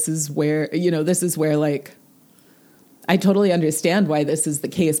 and this is where like, I totally understand why this is the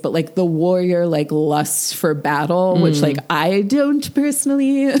case, but like the warrior, like lust for battle, which like I don't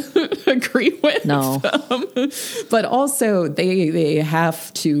personally agree with. No. But also they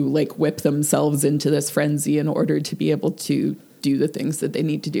have to like whip themselves into this frenzy in order to be able to do the things that they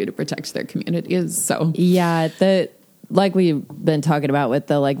need to do to protect their communities. So yeah, like we've been talking about with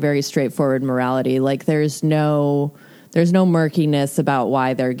the like very straightforward morality, like there's no murkiness about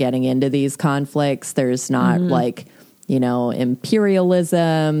why they're getting into these conflicts. There's not like, you know,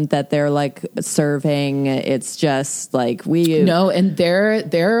 imperialism that they're like serving. It's just like and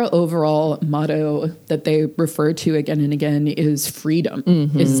their overall motto that they refer to again and again is freedom,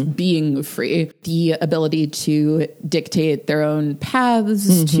 is being free, the ability to dictate their own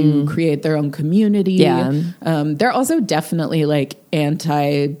paths, to create their own community. Yeah. They're also definitely like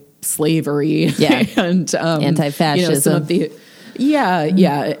anti-slavery and anti-fascism. You know, some of the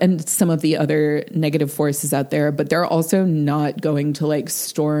and some of the other negative forces out there, but they're also not going to like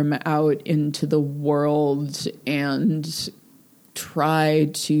storm out into the world and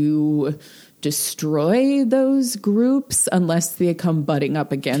try to destroy those groups unless they come butting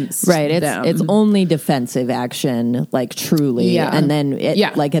up against them. It's only defensive action, like truly. And then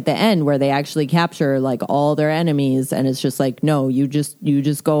like at the end where they actually capture like all their enemies, and it's just like, no, you just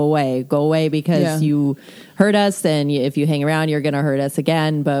go away because you hurt us, and if you hang around, you're going to hurt us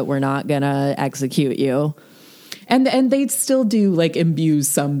again, but we're not going to execute you. And they still do like imbue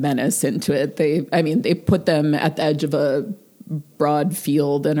some menace into it. They put them at the edge of a broad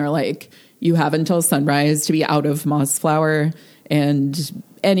field and are like, you have until sunrise to be out of Mossflower, and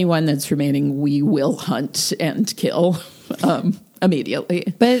anyone that's remaining, we will hunt and kill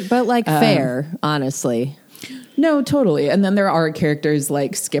immediately. But like fair, honestly. No, totally. And then there are characters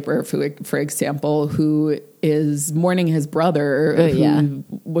like Skipper, for example, who is mourning his brother who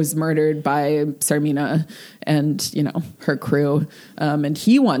was murdered by Sarmina and, you know, her crew. And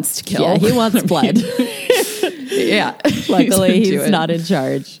he wants to kill. Yeah, he wants blood. Luckily, he's not in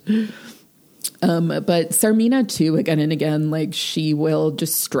charge. But Sarmina, too, again and again, like she will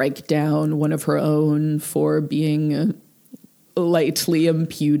just strike down one of her own for being lightly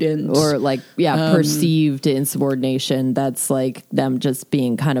impudent or like perceived insubordination. That's like them just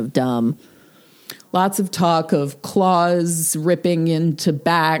being kind of dumb. Lots of talk of claws ripping into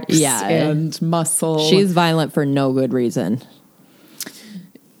backs and muscle. She's violent for no good reason.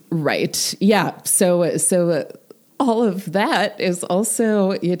 Right. Yeah. So all of that is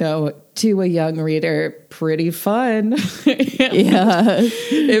also, you know, to a young reader, pretty fun.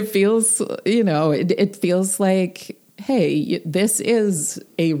 It feels, you know, it feels like, hey, this is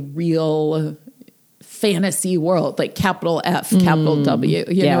a real fantasy world, like capital F, capital W.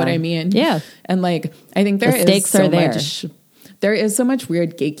 You know what I mean? Yeah. And like, I think there is so much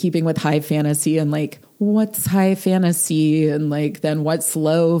weird gatekeeping with high fantasy, and like, what's high fantasy, and like, then what's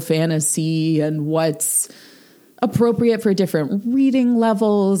low fantasy, and what's appropriate for different reading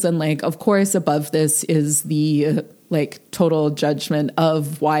levels. And like, of course, above this is the like total judgment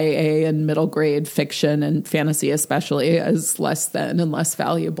of YA and middle grade fiction, and fantasy especially, as less than and less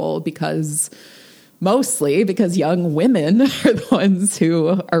valuable mostly because young women are the ones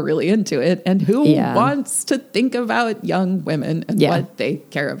who are really into it, and who wants to think about young women and what they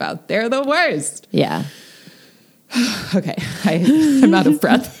care about. They're the worst. Yeah. Okay. I'm out of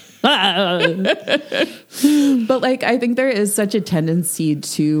breath. But like, I think there is such a tendency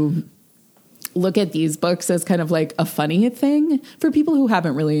to look at these books as kind of like a funny thing for people who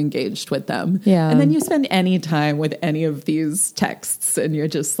haven't really engaged with them. Yeah. And then you spend any time with any of these texts and you're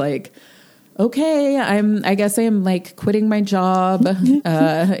just like, okay, I guess I am like quitting my job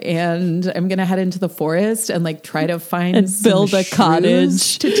and I'm going to head into the forest and like try to find and build a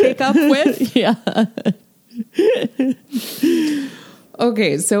cottage to take up with. Yeah.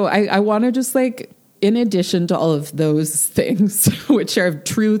 Okay, so I want to just like, in addition to all of those things, which are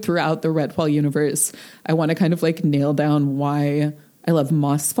true throughout the Redwall universe, I want to kind of like nail down why I love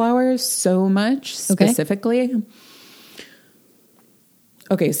Mossflower so much specifically.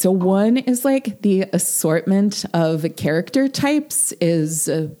 Okay, so one is like the assortment of character types is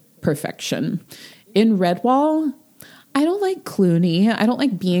perfection. In Redwall, I don't like Clooney. I don't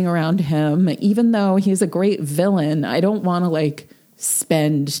like being around him, even though he's a great villain. I don't want to like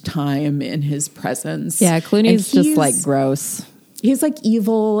spend time in his presence. Yeah, Clooney's just like gross. He's like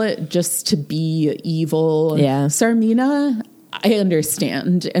evil just to be evil. Yeah. Sarmina, I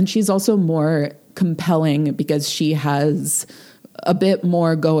understand. And she's also more compelling because she has a bit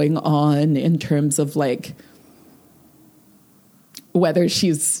more going on in terms of like whether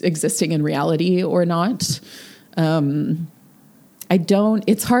she's existing in reality or not.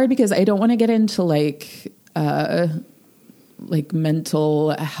 It's hard because I don't want to get into like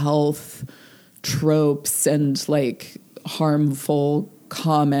mental health tropes and like harmful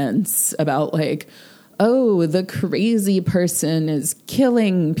comments about like, oh, the crazy person is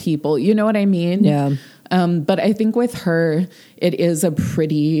killing people. You know what I mean? Yeah. But I think with her, it is a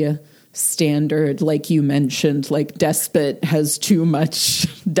pretty standard, like you mentioned, like despot has too much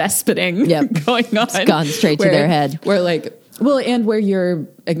despoting going on. It's gone straight to their head. Where like, well, and where you're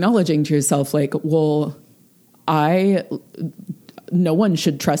acknowledging to yourself, like, well, no one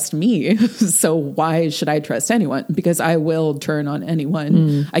should trust me. So why should I trust anyone? Because I will turn on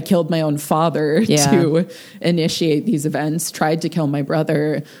anyone. I killed my own father to initiate these events, tried to kill my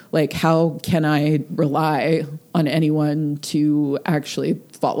brother. Like, how can I rely on anyone to actually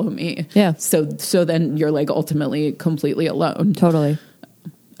follow me? Yeah. So then you're like ultimately completely alone. Totally.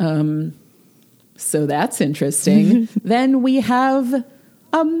 So that's interesting. Then we have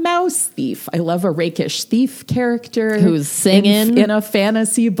a mouse thief. I love a rakish thief character who's singing in a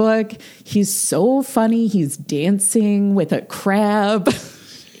fantasy book. He's so funny. He's dancing with a crab.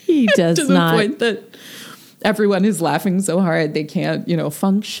 He does to not. the point that everyone is laughing so hard they can't,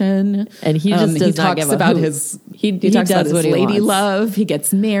 function. And he just does not give about a hoot. his. He talks does about his what he lady wants. love. He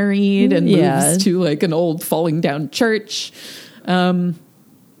gets married and moves to like an old falling down church. Gomph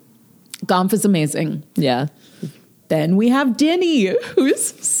is amazing. Yeah. Then we have Denny,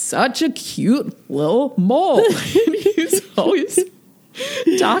 who's such a cute little mole. He's always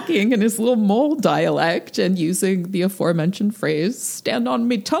talking in his little mole dialect and using the aforementioned phrase, stand on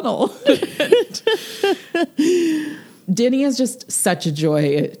me tunnel. Denny is just such a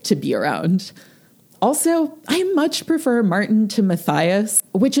joy to be around. Also, I much prefer Martin to Matthias,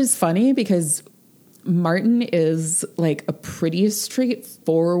 which is funny because Martin is like a pretty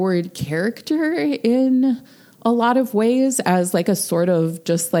straightforward character in a lot of ways as like a sort of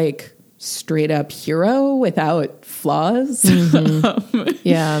just like straight up hero without flaws.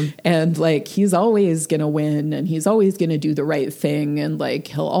 Yeah. And like, he's always going to win and he's always going to do the right thing. And like,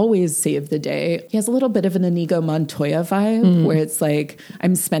 he'll always save the day. He has a little bit of an Inigo Montoya vibe where it's like,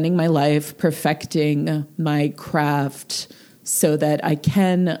 I'm spending my life perfecting my craft so that I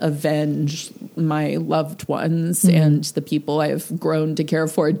can avenge my loved ones and the people I've grown to care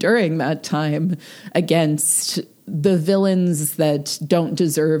for during that time against the villains that don't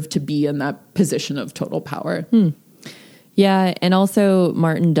deserve to be in that position of total power. Yeah, and also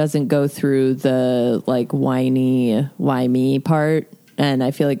Martin doesn't go through the like whiny, why me part, and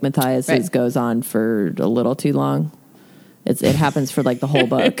I feel like Matthias's goes on for a little too long. It happens for like the whole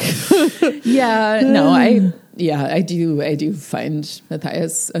book. I do find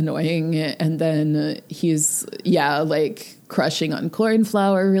Matthias annoying, and then he's like crushing on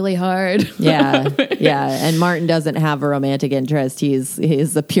Cornflower really hard. Yeah, and Martin doesn't have a romantic interest. He's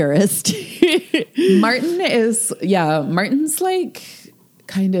the purist. Martin's like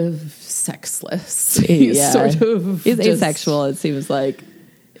kind of sexless. He's he's asexual. It seems like.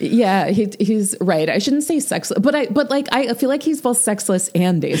 Yeah, he's right. I shouldn't say sexless, but I feel like he's both sexless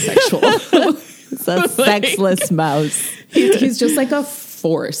and asexual. It's a sexless mouse. He's just like a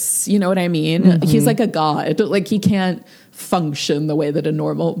force. You know what I mean? He's like a god. Like he can't function the way that a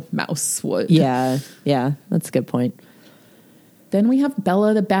normal mouse would. Yeah, that's a good point. Then we have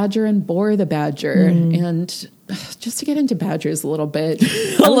Bella the Badger and Boar the Badger. And just to get into badgers a little bit.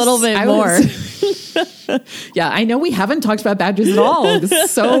 more. Yeah, I know we haven't talked about badgers at all.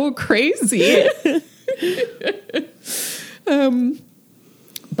 It's so crazy.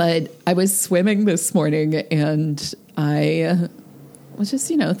 But I was swimming this morning and I was just,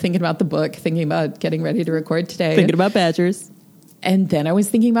 thinking about the book, thinking about getting ready to record today. Thinking about badgers. And then I was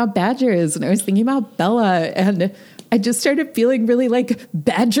thinking about badgers and I was thinking about Bella and I just started feeling really like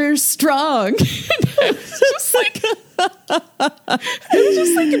badger strong. I was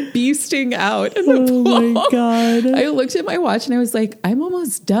just like beasting out in the pool. Oh my God. I looked at my watch and I was like, I'm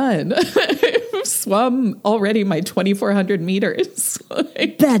almost done. I've swum already my 2,400 meters.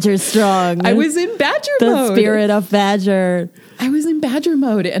 Badger strong. I was in badger mode. The spirit of badger. I was in badger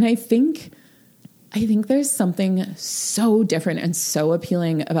mode. And I think there's something so different and so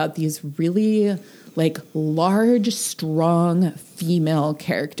appealing about these really like large, strong female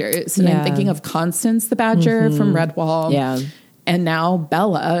characters. And I'm thinking of Constance the Badger from Redwall. Yeah. And now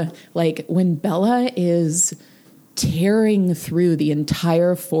Bella, like when Bella is tearing through the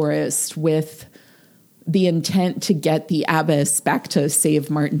entire forest with the intent to get the abbess back to save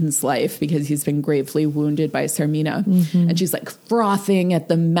Martin's life because he's been gravely wounded by Sarmina. And she's like frothing at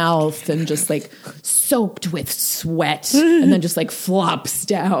the mouth and just like soaked with sweat and then just like flops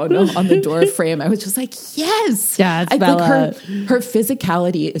down on the door frame. I was just like, yes. Yeah, it's I Bella. think her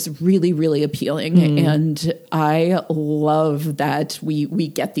physicality is really, really appealing. And I love that we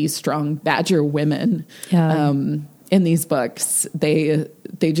get these strong Badger women. Yeah. In these books, they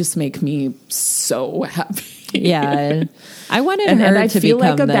just make me so happy. Yeah, I wanted And her I to feel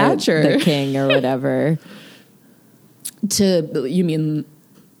become like a badger. the king or whatever. You mean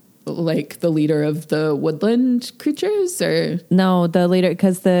like the leader of the woodland creatures, or No, the leader,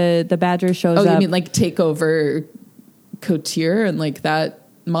 because the badger shows up. you mean like take over Cotir and like that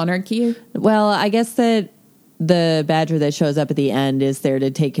monarchy? Well, I guess that the badger that shows up at the end is there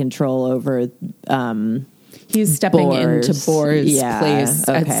to take control over. He's stepping Bor's. into Bor's Yeah, place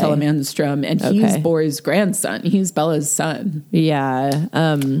at okay. Salamandstrom, and he's Okay. Bor's grandson. He's Bella's son. Yeah,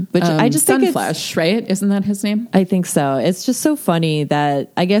 which I just think it's, Sunflesh, right? Isn't that his name? I think so. It's just so funny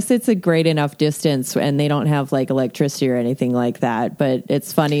that I guess it's a great enough distance and they don't have like electricity or anything like that. But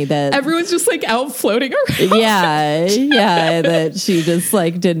it's funny that Everyone's just like out floating around. yeah, that she just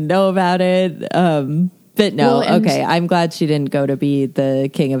like didn't know about it. But no, Well, and- okay. I'm glad she didn't go to be the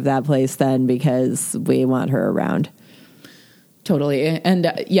king of that place then because we want her around. Totally.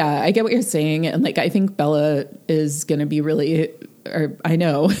 And yeah, I get what you're saying. And like, I think Bella is going to be really, or I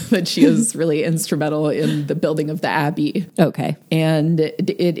know that she is really instrumental in the building of the Abbey. Okay. And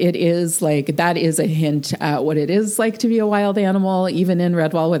it is like, that is a hint at what it is like to be a wild animal, even in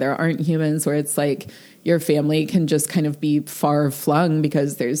Redwall where there aren't humans, where it's like your family can just kind of be far flung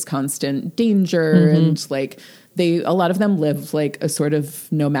because there's constant danger. And like a lot of them live like a sort of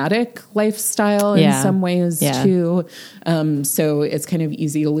nomadic lifestyle in some ways too. So it's kind of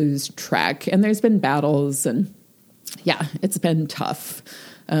easy to lose track, and there's been battles and yeah, it's been tough.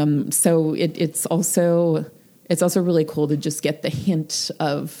 So it's also really cool to just get the hint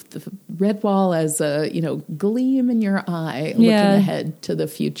of the Redwall as a, gleam in your eye, looking ahead to the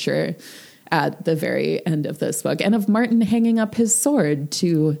future at the very end of this book, and of Martin hanging up his sword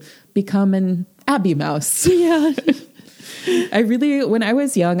to become an Abbey mouse. Yeah. When I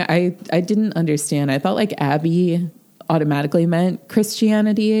was young, I didn't understand. I thought like Abbey automatically meant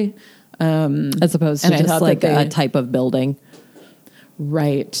Christianity. As opposed to And I just thought like that a type of building.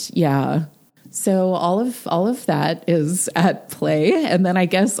 Right. Yeah. So all of that is at play. And then I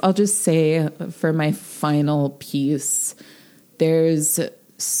guess I'll just say for my final piece, there's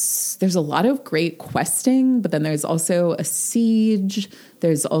a lot of great questing, but then there's also a siege.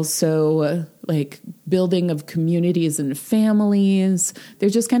 There's also like building of communities and families.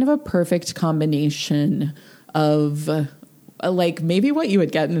 There's just kind of a perfect combination of like maybe what you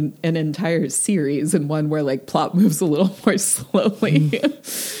would get in an entire series, and one where like plot moves a little more slowly.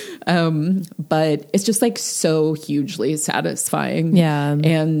 But it's just like so hugely satisfying. Yeah.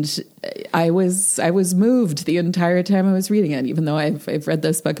 And I was moved the entire time I was reading it, even though I've read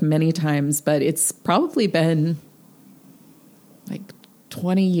this book many times, but it's probably been like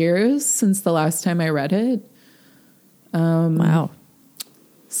 20 years since the last time I read it. Wow.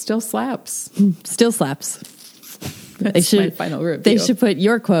 Still slaps. Still slaps. That's my final review. They should put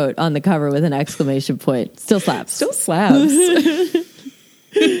your quote on the cover with an exclamation point. Still slaps. Still slaps.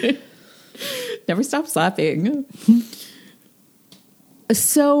 Never stop slapping.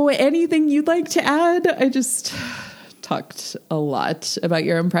 So anything you'd like to add? I just talked a lot about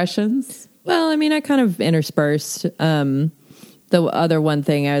your impressions. Well, I mean, I kind of interspersed. The other one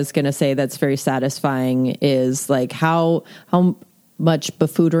thing I was going to say that's very satisfying is like how much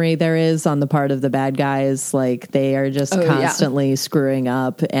buffoonery there is on the part of the bad guys. Like they are just constantly screwing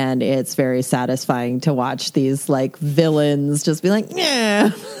up, and it's very satisfying to watch these like villains just be like, yeah.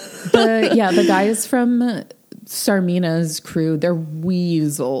 The guys from Sarmina's crew, they're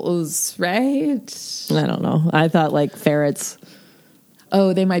weasels, right? I don't know. I thought like ferrets.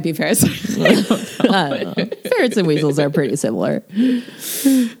 Oh, they might be ferrets. I don't know. Ferrets and weasels are pretty similar.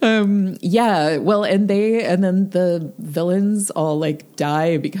 Yeah. Well, and then the villains all like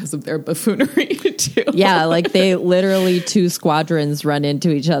die because of their buffoonery too. Yeah, like they literally two squadrons run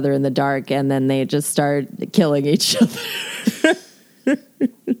into each other in the dark, and then they just start killing each other.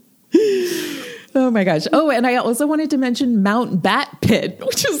 Oh my gosh. Oh, and I also wanted to mention Mount Bat Pit,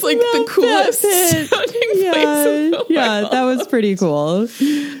 which is like the coolest sounding place in the world. That was pretty cool.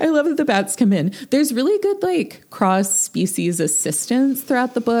 I love that the bats come in. There's really good like cross species assistance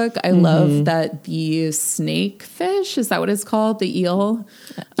throughout the book. I love that the snake fish, is that what it's called? The eel?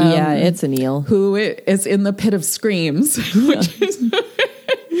 It's an eel. Who is in the pit of screams, which is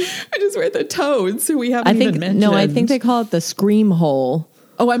where the toads, who we haven't even mentioned. No, I think they call it the scream hole.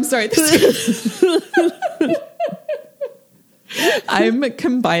 Oh, I'm sorry. I'm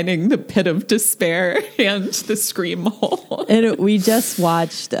combining the pit of despair and the scream hole. And we just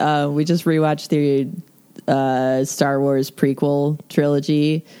rewatched the Star Wars prequel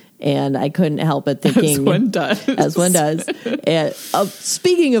trilogy, and I couldn't help but thinking, as one does. And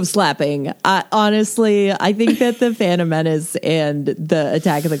speaking of slapping, honestly, I think that the Phantom Menace and the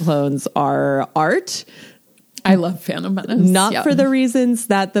Attack of the Clones are art. I love Phantom Menace. Not for the reasons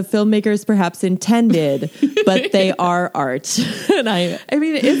that the filmmakers perhaps intended, but they are art. And I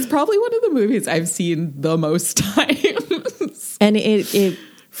mean, it's probably one of the movies I've seen the most times. And it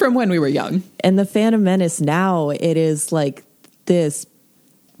from when we were young. And the Phantom Menace now, it is like this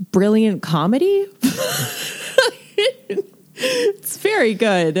brilliant comedy. It's very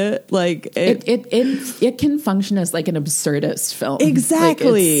good. Like it can function as like an absurdist film.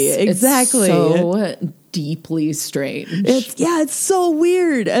 Exactly. Like exactly. It's so deeply strange. It's so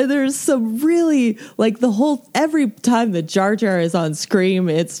weird. And there's some really like every time that Jar Jar is on screen,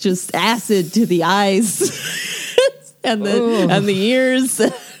 it's just acid to the eyes and the ears.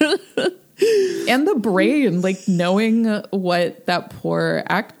 And the brain, like knowing what that poor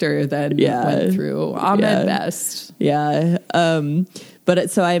actor then went through. Ahmed Best. Yeah. So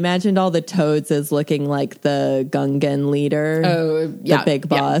I imagined all the toads as looking like the Gungan leader. Oh, yeah. The big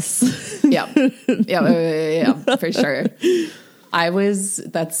boss. Yeah, for sure.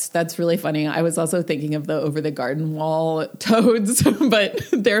 That's really funny. I was also thinking of the over the garden wall toads, but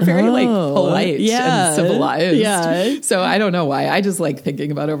they're very like polite and civilized. Yeah. So I don't know why. I just like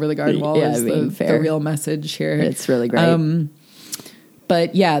thinking about over the garden wall as the real message here. It's really great.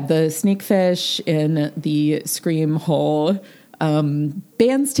 But yeah, the snakefish in the scream hole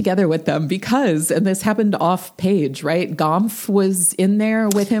bands together with them because, and this happened off page, right? Gomph was in there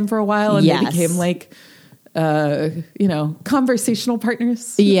with him for a while and they became like, conversational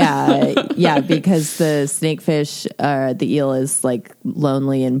partners. Yeah, because the snakefish, the eel is like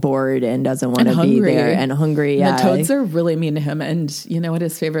lonely and bored and doesn't want to be there and hungry. Yeah. The toads are really mean to him. And you know what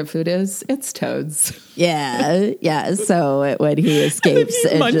his favorite food is? It's toads. Yeah. So when he escapes,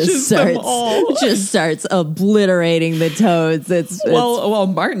 it just starts obliterating the toads. Well,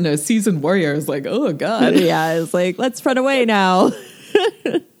 Martin, a seasoned warrior, is like, oh God. Yeah, it's like, let's run away now.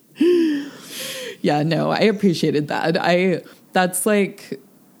 Yeah, no, I appreciated that. That's like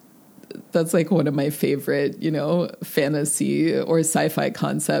one of my favorite, fantasy or sci-fi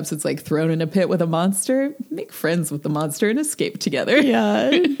concepts. It's like thrown in a pit with a monster, make friends with the monster and escape together. Yeah.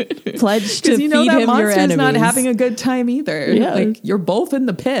 Pledge to feed that him your monster's enemies. not having a good time either. Yeah. Like you're both in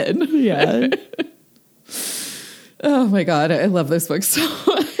the pit. Yeah. Oh my God. I love this book so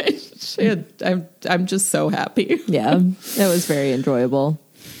much. I'm just so happy. Yeah. It was very enjoyable.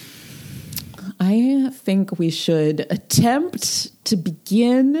 I think we should attempt to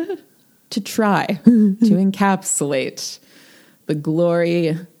begin to try to encapsulate the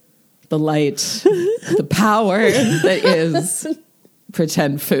glory, the light, the power that is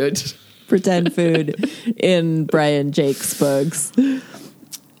pretend food. Pretend food in Brian Jake's books.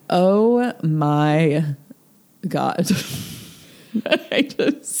 Oh my God.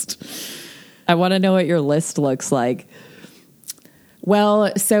 I want to know what your list looks like.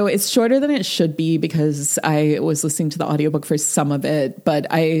 Well, so it's shorter than it should be because I was listening to the audiobook for some of it, but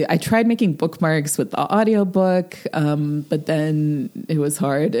I tried making bookmarks with the audiobook, but then it was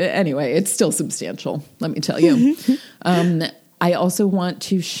hard. Anyway, it's still substantial, let me tell you. I also want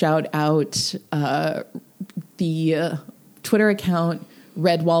to shout out the Twitter account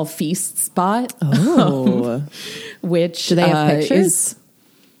Redwall Feast Spot. Oh. Which do they have pictures?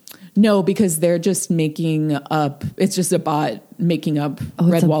 No, because they're just making up. It's just a bot making up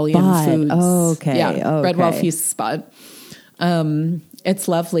Redwallian foods. Oh, okay. Yeah, okay. Redwall Feast Spot. It's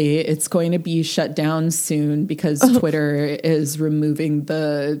lovely. It's going to be shut down soon because Twitter is removing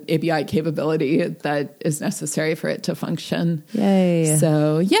the API capability that is necessary for it to function. Yay!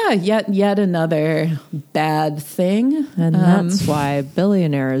 So yeah, yet another bad thing, and that's why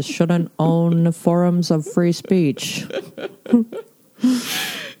billionaires shouldn't own forums of free speech.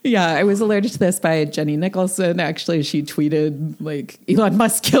 Yeah, I was alerted to this by Jenny Nicholson. Actually, she tweeted, like, Elon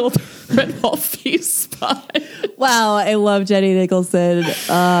Musk killed Redwall Feast Spot. Wow, I love Jenny Nicholson.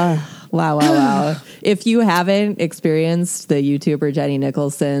 Wow. If you haven't experienced the YouTuber Jenny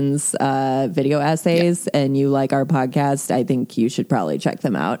Nicholson's video essays and you like our podcast, I think you should probably check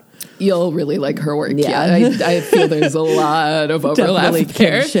them out. You'll really like her work. Yeah. I feel there's a lot of overlap Definitely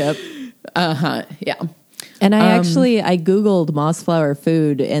there. kinship. Yeah. And I Googled Mossflower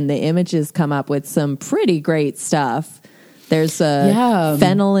food and the images come up with some pretty great stuff. There's a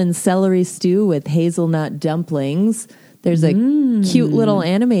fennel and celery stew with hazelnut dumplings. There's a cute little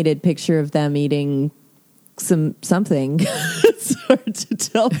animated picture of them eating something. It's hard to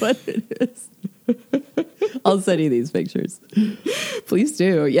tell what it is. I'll send you these pictures. Please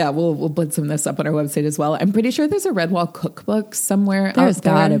do. Yeah, we'll put some of this up on our website as well. I'm pretty sure there's a Redwall cookbook somewhere There's out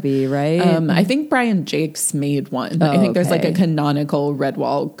there. gotta be, right? I think Brian Jakes made one. I think there's like a canonical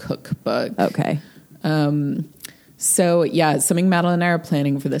Redwall cookbook. Okay. So yeah, it's something Madeline and I are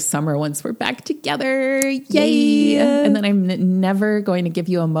planning for this summer once we're back together. Yay! And then I'm never going to give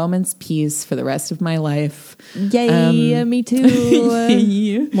you a moment's peace for the rest of my life. Yay! Me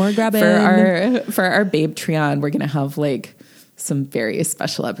too. More grabbing. For our Babe Trion, we're going to have like some very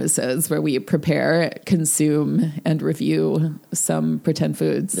special episodes where we prepare, consume, and review some pretend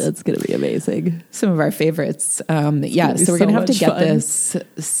foods. That's going to be amazing. Some of our favorites. So we're going to have to get this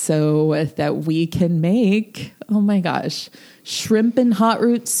so that we can make, oh my gosh, shrimp and hot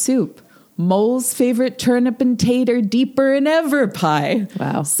root soup, Mole's favorite turnip and tater deeper and ever pie.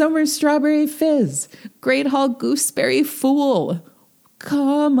 Wow. Summer strawberry fizz, Great Hall gooseberry fool.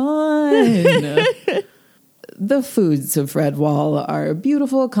 Come on. The foods of Redwall are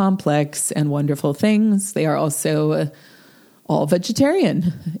beautiful, complex, and wonderful things. They are also all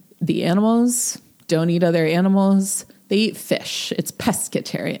vegetarian. The animals don't eat other animals. They eat fish. It's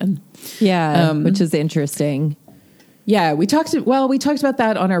pescatarian. Yeah, which is interesting. Yeah, we talked about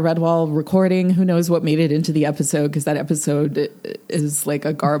that on our Redwall recording. Who knows what made it into the episode, because that episode is like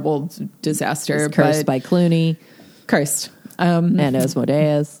a garbled disaster. It's cursed by Clooney. Cursed. And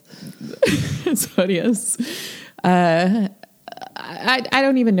Asmodeus. Asmodeus. I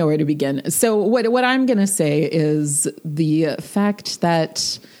don't even know where to begin. So what I'm going to say is the fact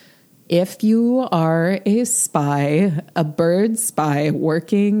that if you are a spy, a bird spy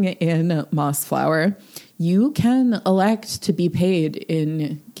working in Mossflower, you can elect to be paid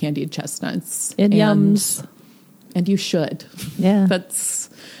in candied chestnuts. In yums. And you should. Yeah. That's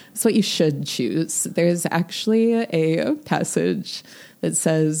what you should choose. There's actually a passage that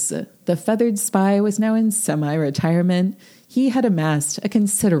says, the feathered spy was now in semi-retirement. He had amassed a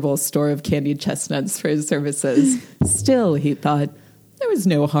considerable store of candied chestnuts for his services. Still, he thought, there was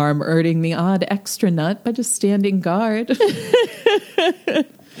no harm earning the odd extra nut by just standing guard.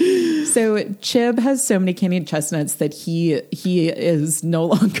 So Chib has so many candied chestnuts that he is no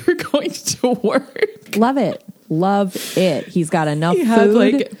longer going to work. Love it. He's got enough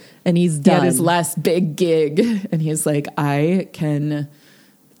food and he's done. He had his last big gig and he's like, I can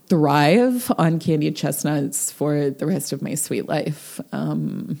thrive on candied chestnuts for the rest of my sweet life.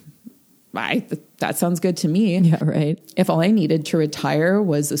 That sounds good to me. Yeah, right. If all I needed to retire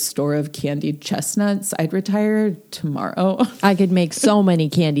was a store of candied chestnuts, I'd retire tomorrow. I could make so many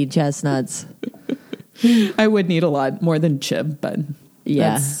candied chestnuts. I would need a lot more than Chib, but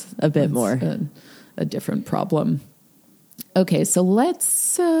yeah, a bit more. A different problem. Okay, so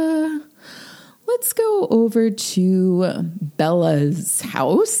let's go over to Bella's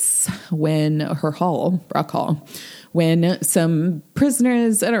house Brock Hall, when some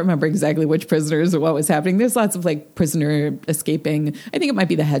prisoners, I don't remember exactly which prisoners or what was happening. There's lots of like prisoner escaping. I think it might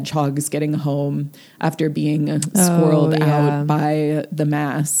be the hedgehogs getting home after being squirreled out by the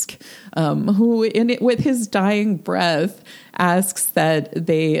Mask, who with his dying breath asks that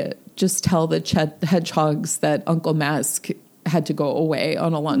they just tell the hedgehogs that Uncle Mask had to go away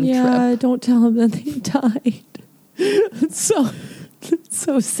on a long trip. Yeah, don't tell him that he died. It's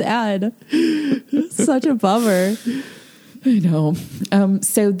so sad. Such a bummer. I know.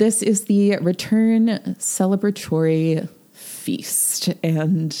 So this is the return celebratory feast,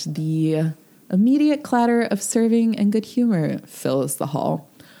 and the immediate clatter of serving and good humor fills the hall.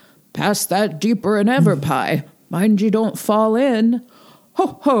 Pass that deeper and ever pie. Mind you don't fall in.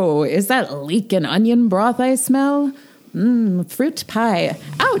 Ho, ho, is that leeking onion broth I smell? Fruit pie.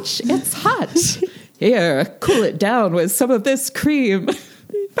 Ouch, it's hot. Here, cool it down with some of this cream.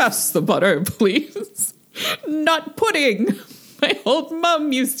 Pass the butter, please. Nut pudding. My old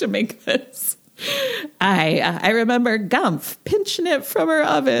mom used to make this. I remember Gumph pinching it from her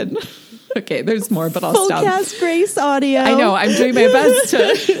oven. Okay, there's more, but I'll stop. Full cast Grace audio. I know, I'm doing my best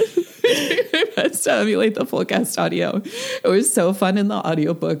to emulate the full cast audio. It was so fun in the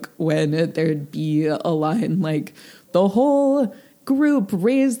audiobook when there'd be a line like, the whole group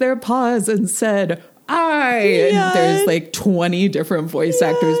raised their paws and said, I. Yeah. And there's like 20 different voice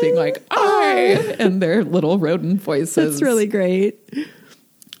actors being like, I, and their little rodent voices. It's really great.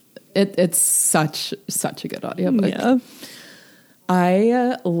 It's such a good audiobook. Yeah.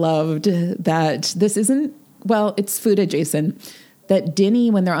 I loved that this isn't, well, it's food adjacent, that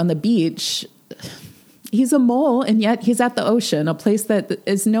Dinny, when they're on the beach, he's a mole, and yet he's at the ocean, a place that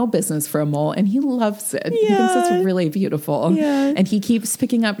is no business for a mole, and he loves it. He thinks it's really beautiful. Yeah. And he keeps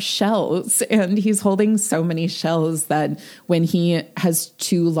picking up shells, and he's holding so many shells that when he has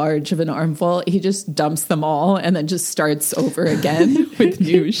too large of an armful, he just dumps them all and then just starts over again with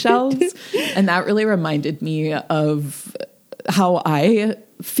new shells. And that really reminded me of how I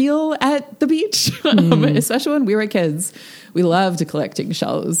feel at the beach, especially when we were kids. We loved collecting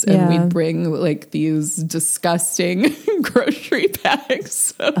shells, and we'd bring like these disgusting grocery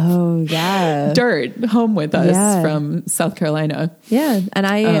bags of dirt home with us from South Carolina. Yeah. And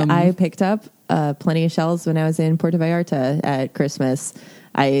I picked up plenty of shells when I was in Puerto Vallarta at Christmas.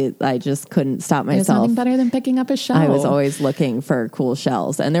 I just couldn't stop myself. There's nothing better than picking up a shell. I was always looking for cool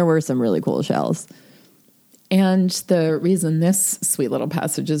shells, and there were some really cool shells. And the reason this sweet little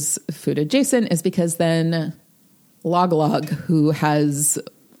passage is food adjacent is because then Log, who has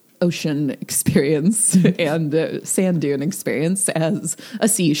ocean experience and sand dune experience as a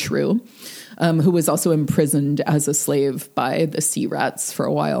sea shrew, who was also imprisoned as a slave by the sea rats for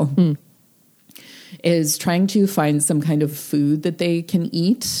a while, is trying to find some kind of food that they can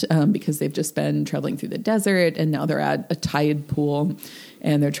eat because they've just been traveling through the desert, and now they're at a tide pool,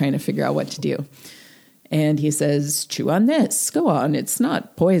 and they're trying to figure out what to do. And he says, chew on this, go on, it's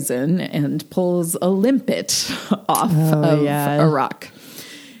not poison, and pulls a limpet off of a rock.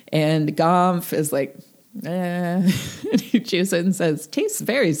 And Gomph is like, and he chews it and says, tastes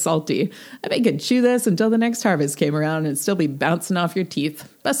very salty. I bet you could chew this until the next harvest came around and still be bouncing off your teeth.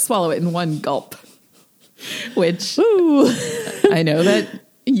 Best swallow it in one gulp. Which, I know that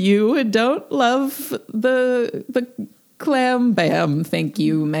you don't love the clam bam, thank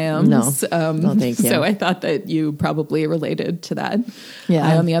you, ma'am. No, thank you. So I thought that you probably related to that. Yeah.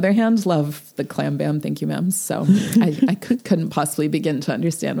 I, on the other hand, love the clam bam, thank you, ma'am. So I couldn't possibly begin to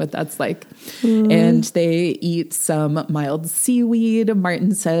understand what that's like. And they eat some mild seaweed.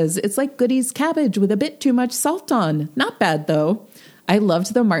 Martin says, it's like Goody's cabbage with a bit too much salt on. Not bad, though. I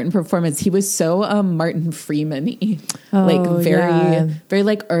loved the Martin performance. He was so Martin Freeman-y. Very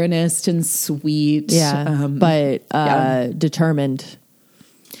like earnest and sweet. Yeah, but determined.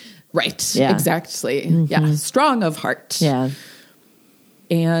 Right, Yeah. exactly. Mm-hmm. Yeah, strong of heart. Yeah.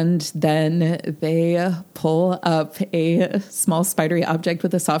 And then they pull up a small spidery object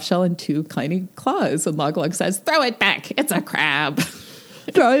with a soft shell and two tiny claws. And Log says, throw it back. It's a crab.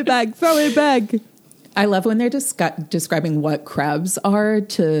 Throw it back. Throw it back. I love when they're describing what crabs are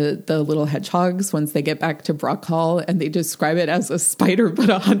to the little hedgehogs once they get back to Brock Hall, and they describe it as a spider, but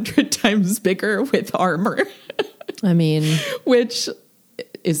 100 times bigger with armor. I mean, which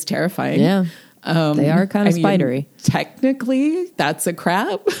is terrifying. Yeah. They are kind of spidery. Technically, that's a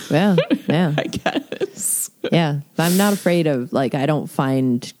crab. Yeah. I guess. Yeah. I'm not afraid of, like, I don't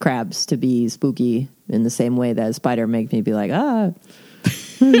find crabs to be spooky in the same way that a spider makes me be like, Yeah.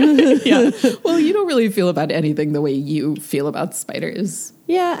 Well, you don't really feel about anything the way you feel about spiders.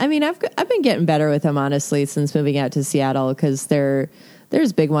 Yeah. I mean, I've been getting better with them, honestly, since moving out to Seattle, because there's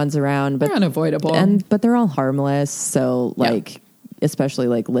big ones around, but they're unavoidable. But they're all harmless. So, like, especially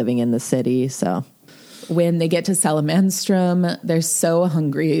like living in the city. So when they get to Salamanstrom, they're so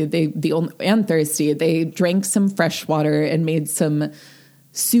hungry. And thirsty. They drank some fresh water and made some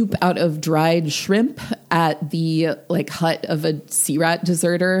soup out of dried shrimp at the hut of a sea rat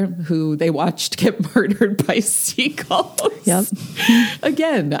deserter who they watched get murdered by seagulls. Yep.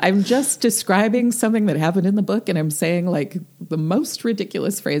 Again, I'm just describing something that happened in the book, and I'm saying the most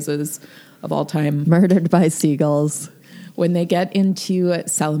ridiculous phrases of all time. Murdered by seagulls. When they get into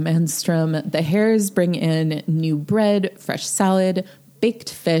Salamanstrom, the hares bring in new bread, fresh salad,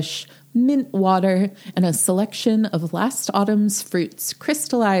 baked fish, mint water, and a selection of last autumn's fruits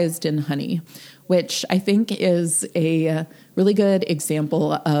crystallized in honey, which I think is a really good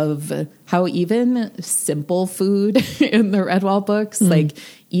example of how even simple food in the Redwall books,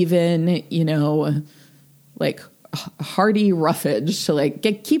 even, hearty roughage to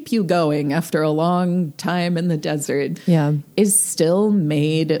keep you going after a long time in the desert, is still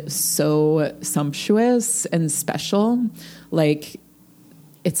made so sumptuous and special.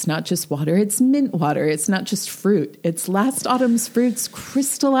 It's not just water, it's mint water. It's not just fruit. It's last autumn's fruits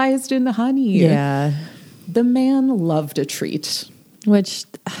crystallized in honey. Yeah. The man loved a treat. Which,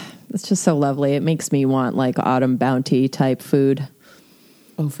 it's just so lovely. It makes me want autumn bounty type food.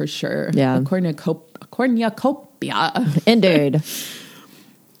 Oh, for sure. Yeah. A cornucopia. Indeed.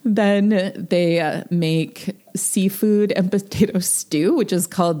 Then they make seafood and potato stew, which is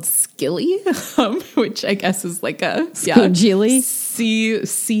called skilly, which I guess is like a Spoongili?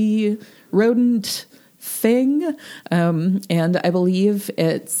 sea rodent thing. And I believe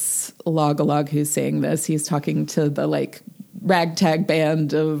it's Logalog who's saying this. He's talking to the like ragtag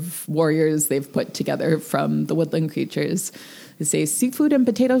band of warriors they've put together from the woodland creatures. They say, seafood and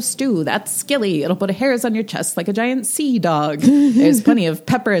potato stew, that's skilly. It'll put hairs on your chest like a giant sea dog. There's plenty of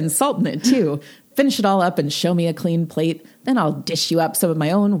pepper and salt in it, too. Finish it all up and show me a clean plate. Then I'll dish you up some of my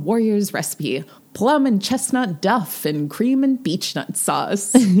own warrior's recipe. Plum and chestnut duff and cream and beechnut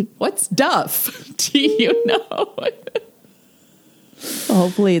sauce. What's duff? Do you know?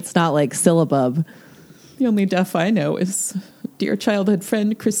 Hopefully it's not like syllabub. The only Duff I know is dear childhood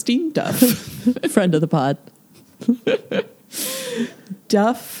friend Christine Duff. Friend of the pod.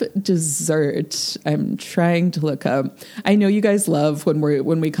 Duff dessert. I'm trying to look up. I know you guys love when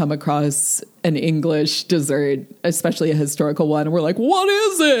we come across an English dessert, especially a historical one, and we're like, what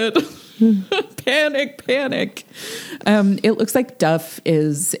is it? Panic. It looks like Duff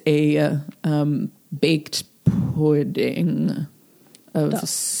is a baked pudding of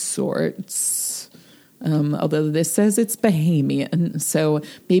sorts. Although this says it's Bahamian, so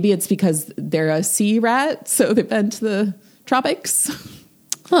maybe it's because they're a sea rat, so they've been to the tropics.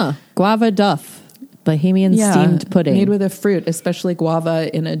 Huh. Guava duff. Bahamian steamed pudding. Made with a fruit, especially guava,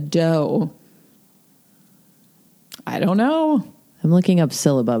 in a dough. I don't know. I'm looking up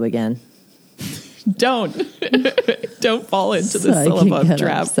syllabub again. Don't fall into the So I can syllabub get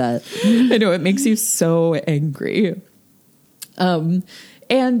trap. upset. I know, it makes you so angry. And,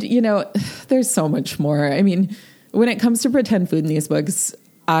 you know, there's so much more. I mean, when it comes to pretend food in these books,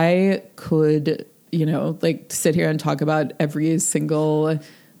 I could, you know, like sit here and talk about every single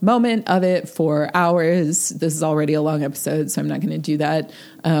moment of it for hours. This is already a long episode, so I'm not going to do that.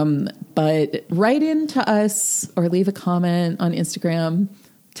 But write in to us or leave a comment on Instagram.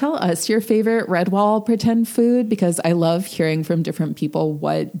 Tell us your favorite Redwall pretend food, because I love hearing from different people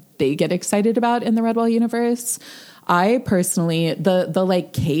what they get excited about in the Redwall universe. I personally, the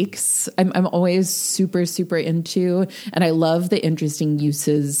like cakes, I'm always super, super into, and I love the interesting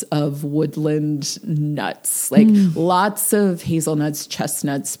uses of woodland nuts, like lots of hazelnuts,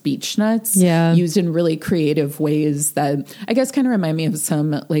 chestnuts, beech nuts, used in really creative ways that I guess kind of remind me of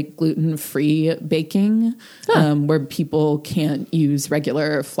some like gluten-free baking, where people can't use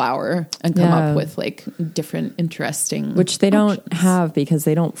regular flour and come up with like different interesting Which they options. don't have because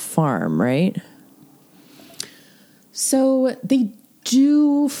they don't farm, right? So they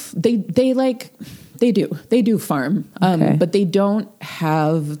do, they do farm, but they don't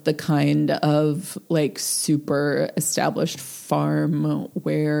have the kind of like super established farm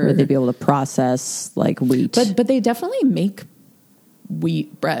where they'd be able to process like wheat. but they definitely make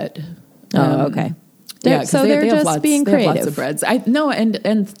wheat bread. Okay. Yeah, So they're just being they have creative. lots of breads.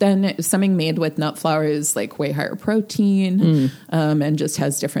 And then something made with nut flour is like way higher protein, and just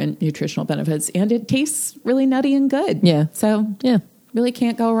has different nutritional benefits, and it tastes really nutty and good. Yeah. So Yeah. really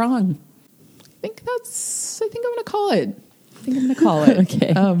can't go wrong. I think I'm going to call it.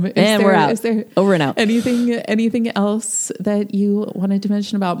 Okay. And we're out. Is there Over and out. anything else that you wanted to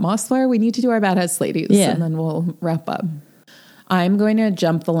mention about Mossflower? We need to do our badass ladies, and then we'll wrap up. I'm going to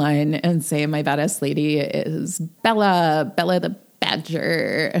jump the line and say my badass lady is Bella the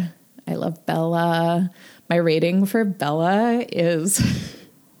Badger. I love Bella. My rating for Bella is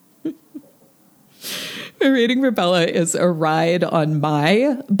a ride on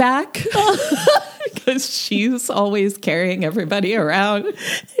my back. Because she's always carrying everybody around. And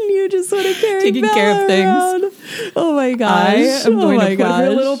you just want to taking care of things. Oh my gosh. I am going to put her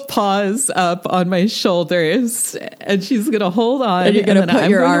little paws up on my shoulders, and she's going to hold on. And you're going to put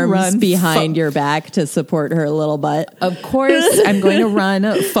your arms run behind your back to support her little butt. Of course, I'm going to run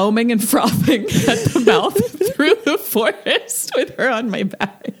foaming and frothing at the mouth through the forest with her on my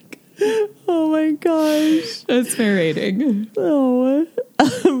back. Oh my gosh. That's my rating. Oh.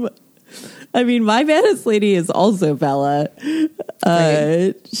 I mean, my badass lady is also Bella.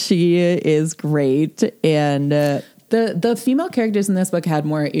 She is great. And the female characters in this book had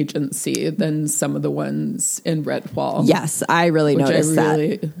more agency than some of the ones in Redwall. yes, I really which noticed I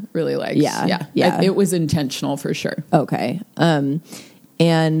really, that. really liked. Yeah. It was intentional for sure. Okay. And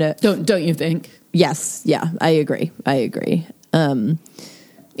Don't you think? yes, yeah, I agree.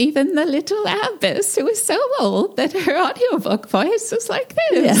 Even the little abbess, who is so old that her audiobook voice is like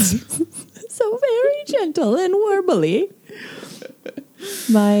this. Yes. So very gentle and warbly.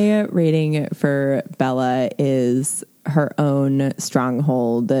 My rating for Bella is her own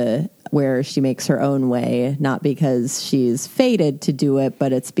stronghold where she makes her own way, not because she's fated to do it,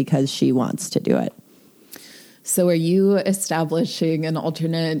 but it's because she wants to do it. So are you establishing an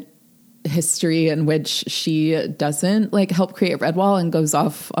alternate history in which she doesn't like help create Redwall and goes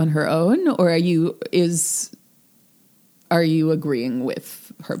off on her own? Or are you agreeing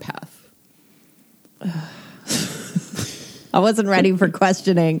with her path? I wasn't ready for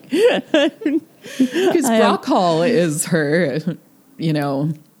questioning. Because Brock Hall is her,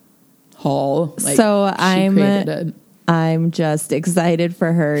 hall. Like, so I'm just excited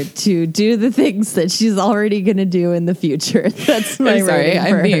for her to do the things that she's already going to do in the future. That's my sorry. rating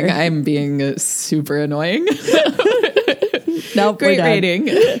for her. I'm being super annoying. Nope, great rating.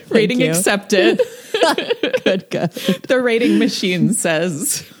 Rating accepted. Good. The rating machine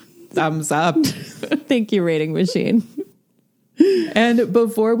says thumbs up. Thank you, rating machine. And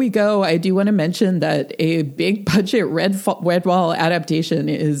before we go, I do want to mention that a big budget Redwall adaptation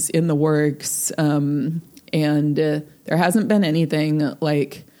is in the works. And there hasn't been anything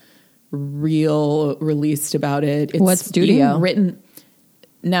like real released about it. What studio? Being written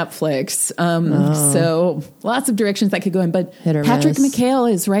Netflix. So lots of directions that could go in, but Patrick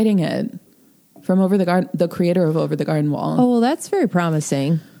McHale is writing it from the creator of Over the Garden Wall. Oh, well, that's very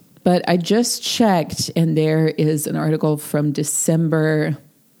promising. But I just checked, and there is an article from December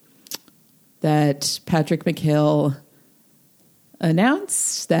that Patrick McHale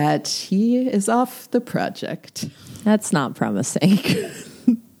announced that he is off the project. That's not promising.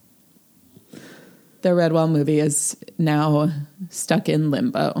 The Redwall movie is now stuck in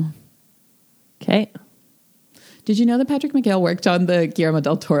limbo. Okay. Did you know that Patrick McHale worked on the Guillermo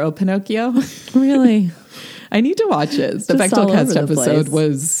del Toro Pinocchio? Really? I need to watch it. The Bechtelcast episode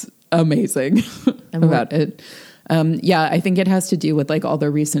was amazing about it. Yeah, I think it has to do with like all the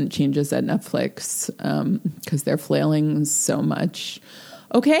recent changes at Netflix because they're flailing so much.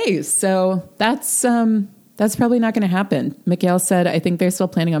 Okay, so that's probably not going to happen. McHale said, I think they're still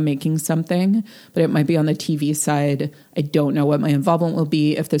planning on making something, but it might be on the TV side. I don't know what my involvement will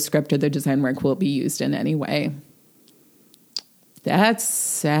be, if the script or the design work will be used in any way. That's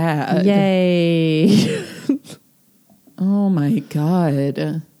sad. Yay. Oh my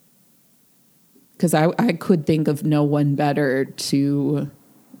God. Because I could think of no one better to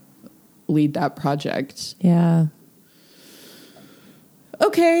lead that project. Yeah.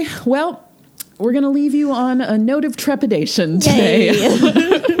 Okay, well, we're going to leave you on a note of trepidation today.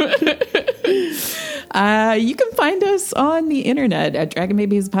 You can find us on the internet at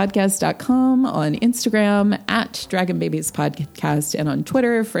dragonbabiespodcast.com, on Instagram at dragonbabiespodcast, and on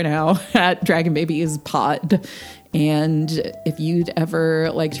Twitter for now at dragonbabiespod. And if you'd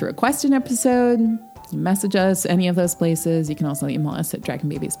ever like to request an episode, message us any of those places. You can also email us at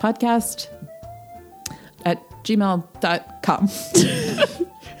dragonbabiespodcast@gmail.com.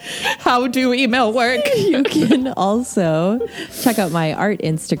 How do email work? You can also check out my art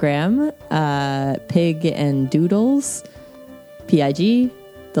Instagram, Pig and Doodles, PIG,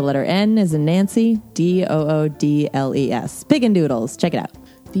 the letter N as in Nancy, DOODLES. Pig and Doodles. Check it out.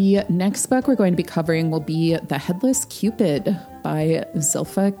 The next book we're going to be covering will be The Headless Cupid by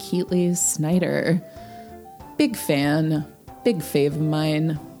Zilpha Keatley Snyder. Big fan, big fave of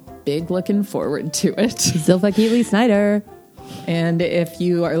mine, big looking forward to it. Zilpha Keatley Snyder. And if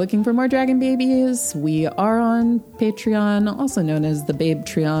you are looking for more Dragon Babies, we are on Patreon, also known as the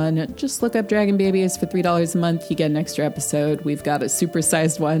Babetreon. Just look up Dragon Babies for $3 a month. You get an extra episode. We've got a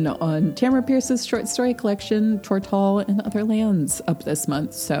supersized one on Tamara Pierce's short story collection, Tortall and Other Lands, up this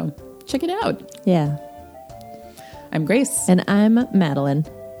month. So check it out. Yeah. I'm Grace. And I'm Madeline.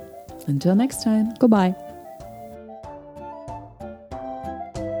 Until next time. Goodbye.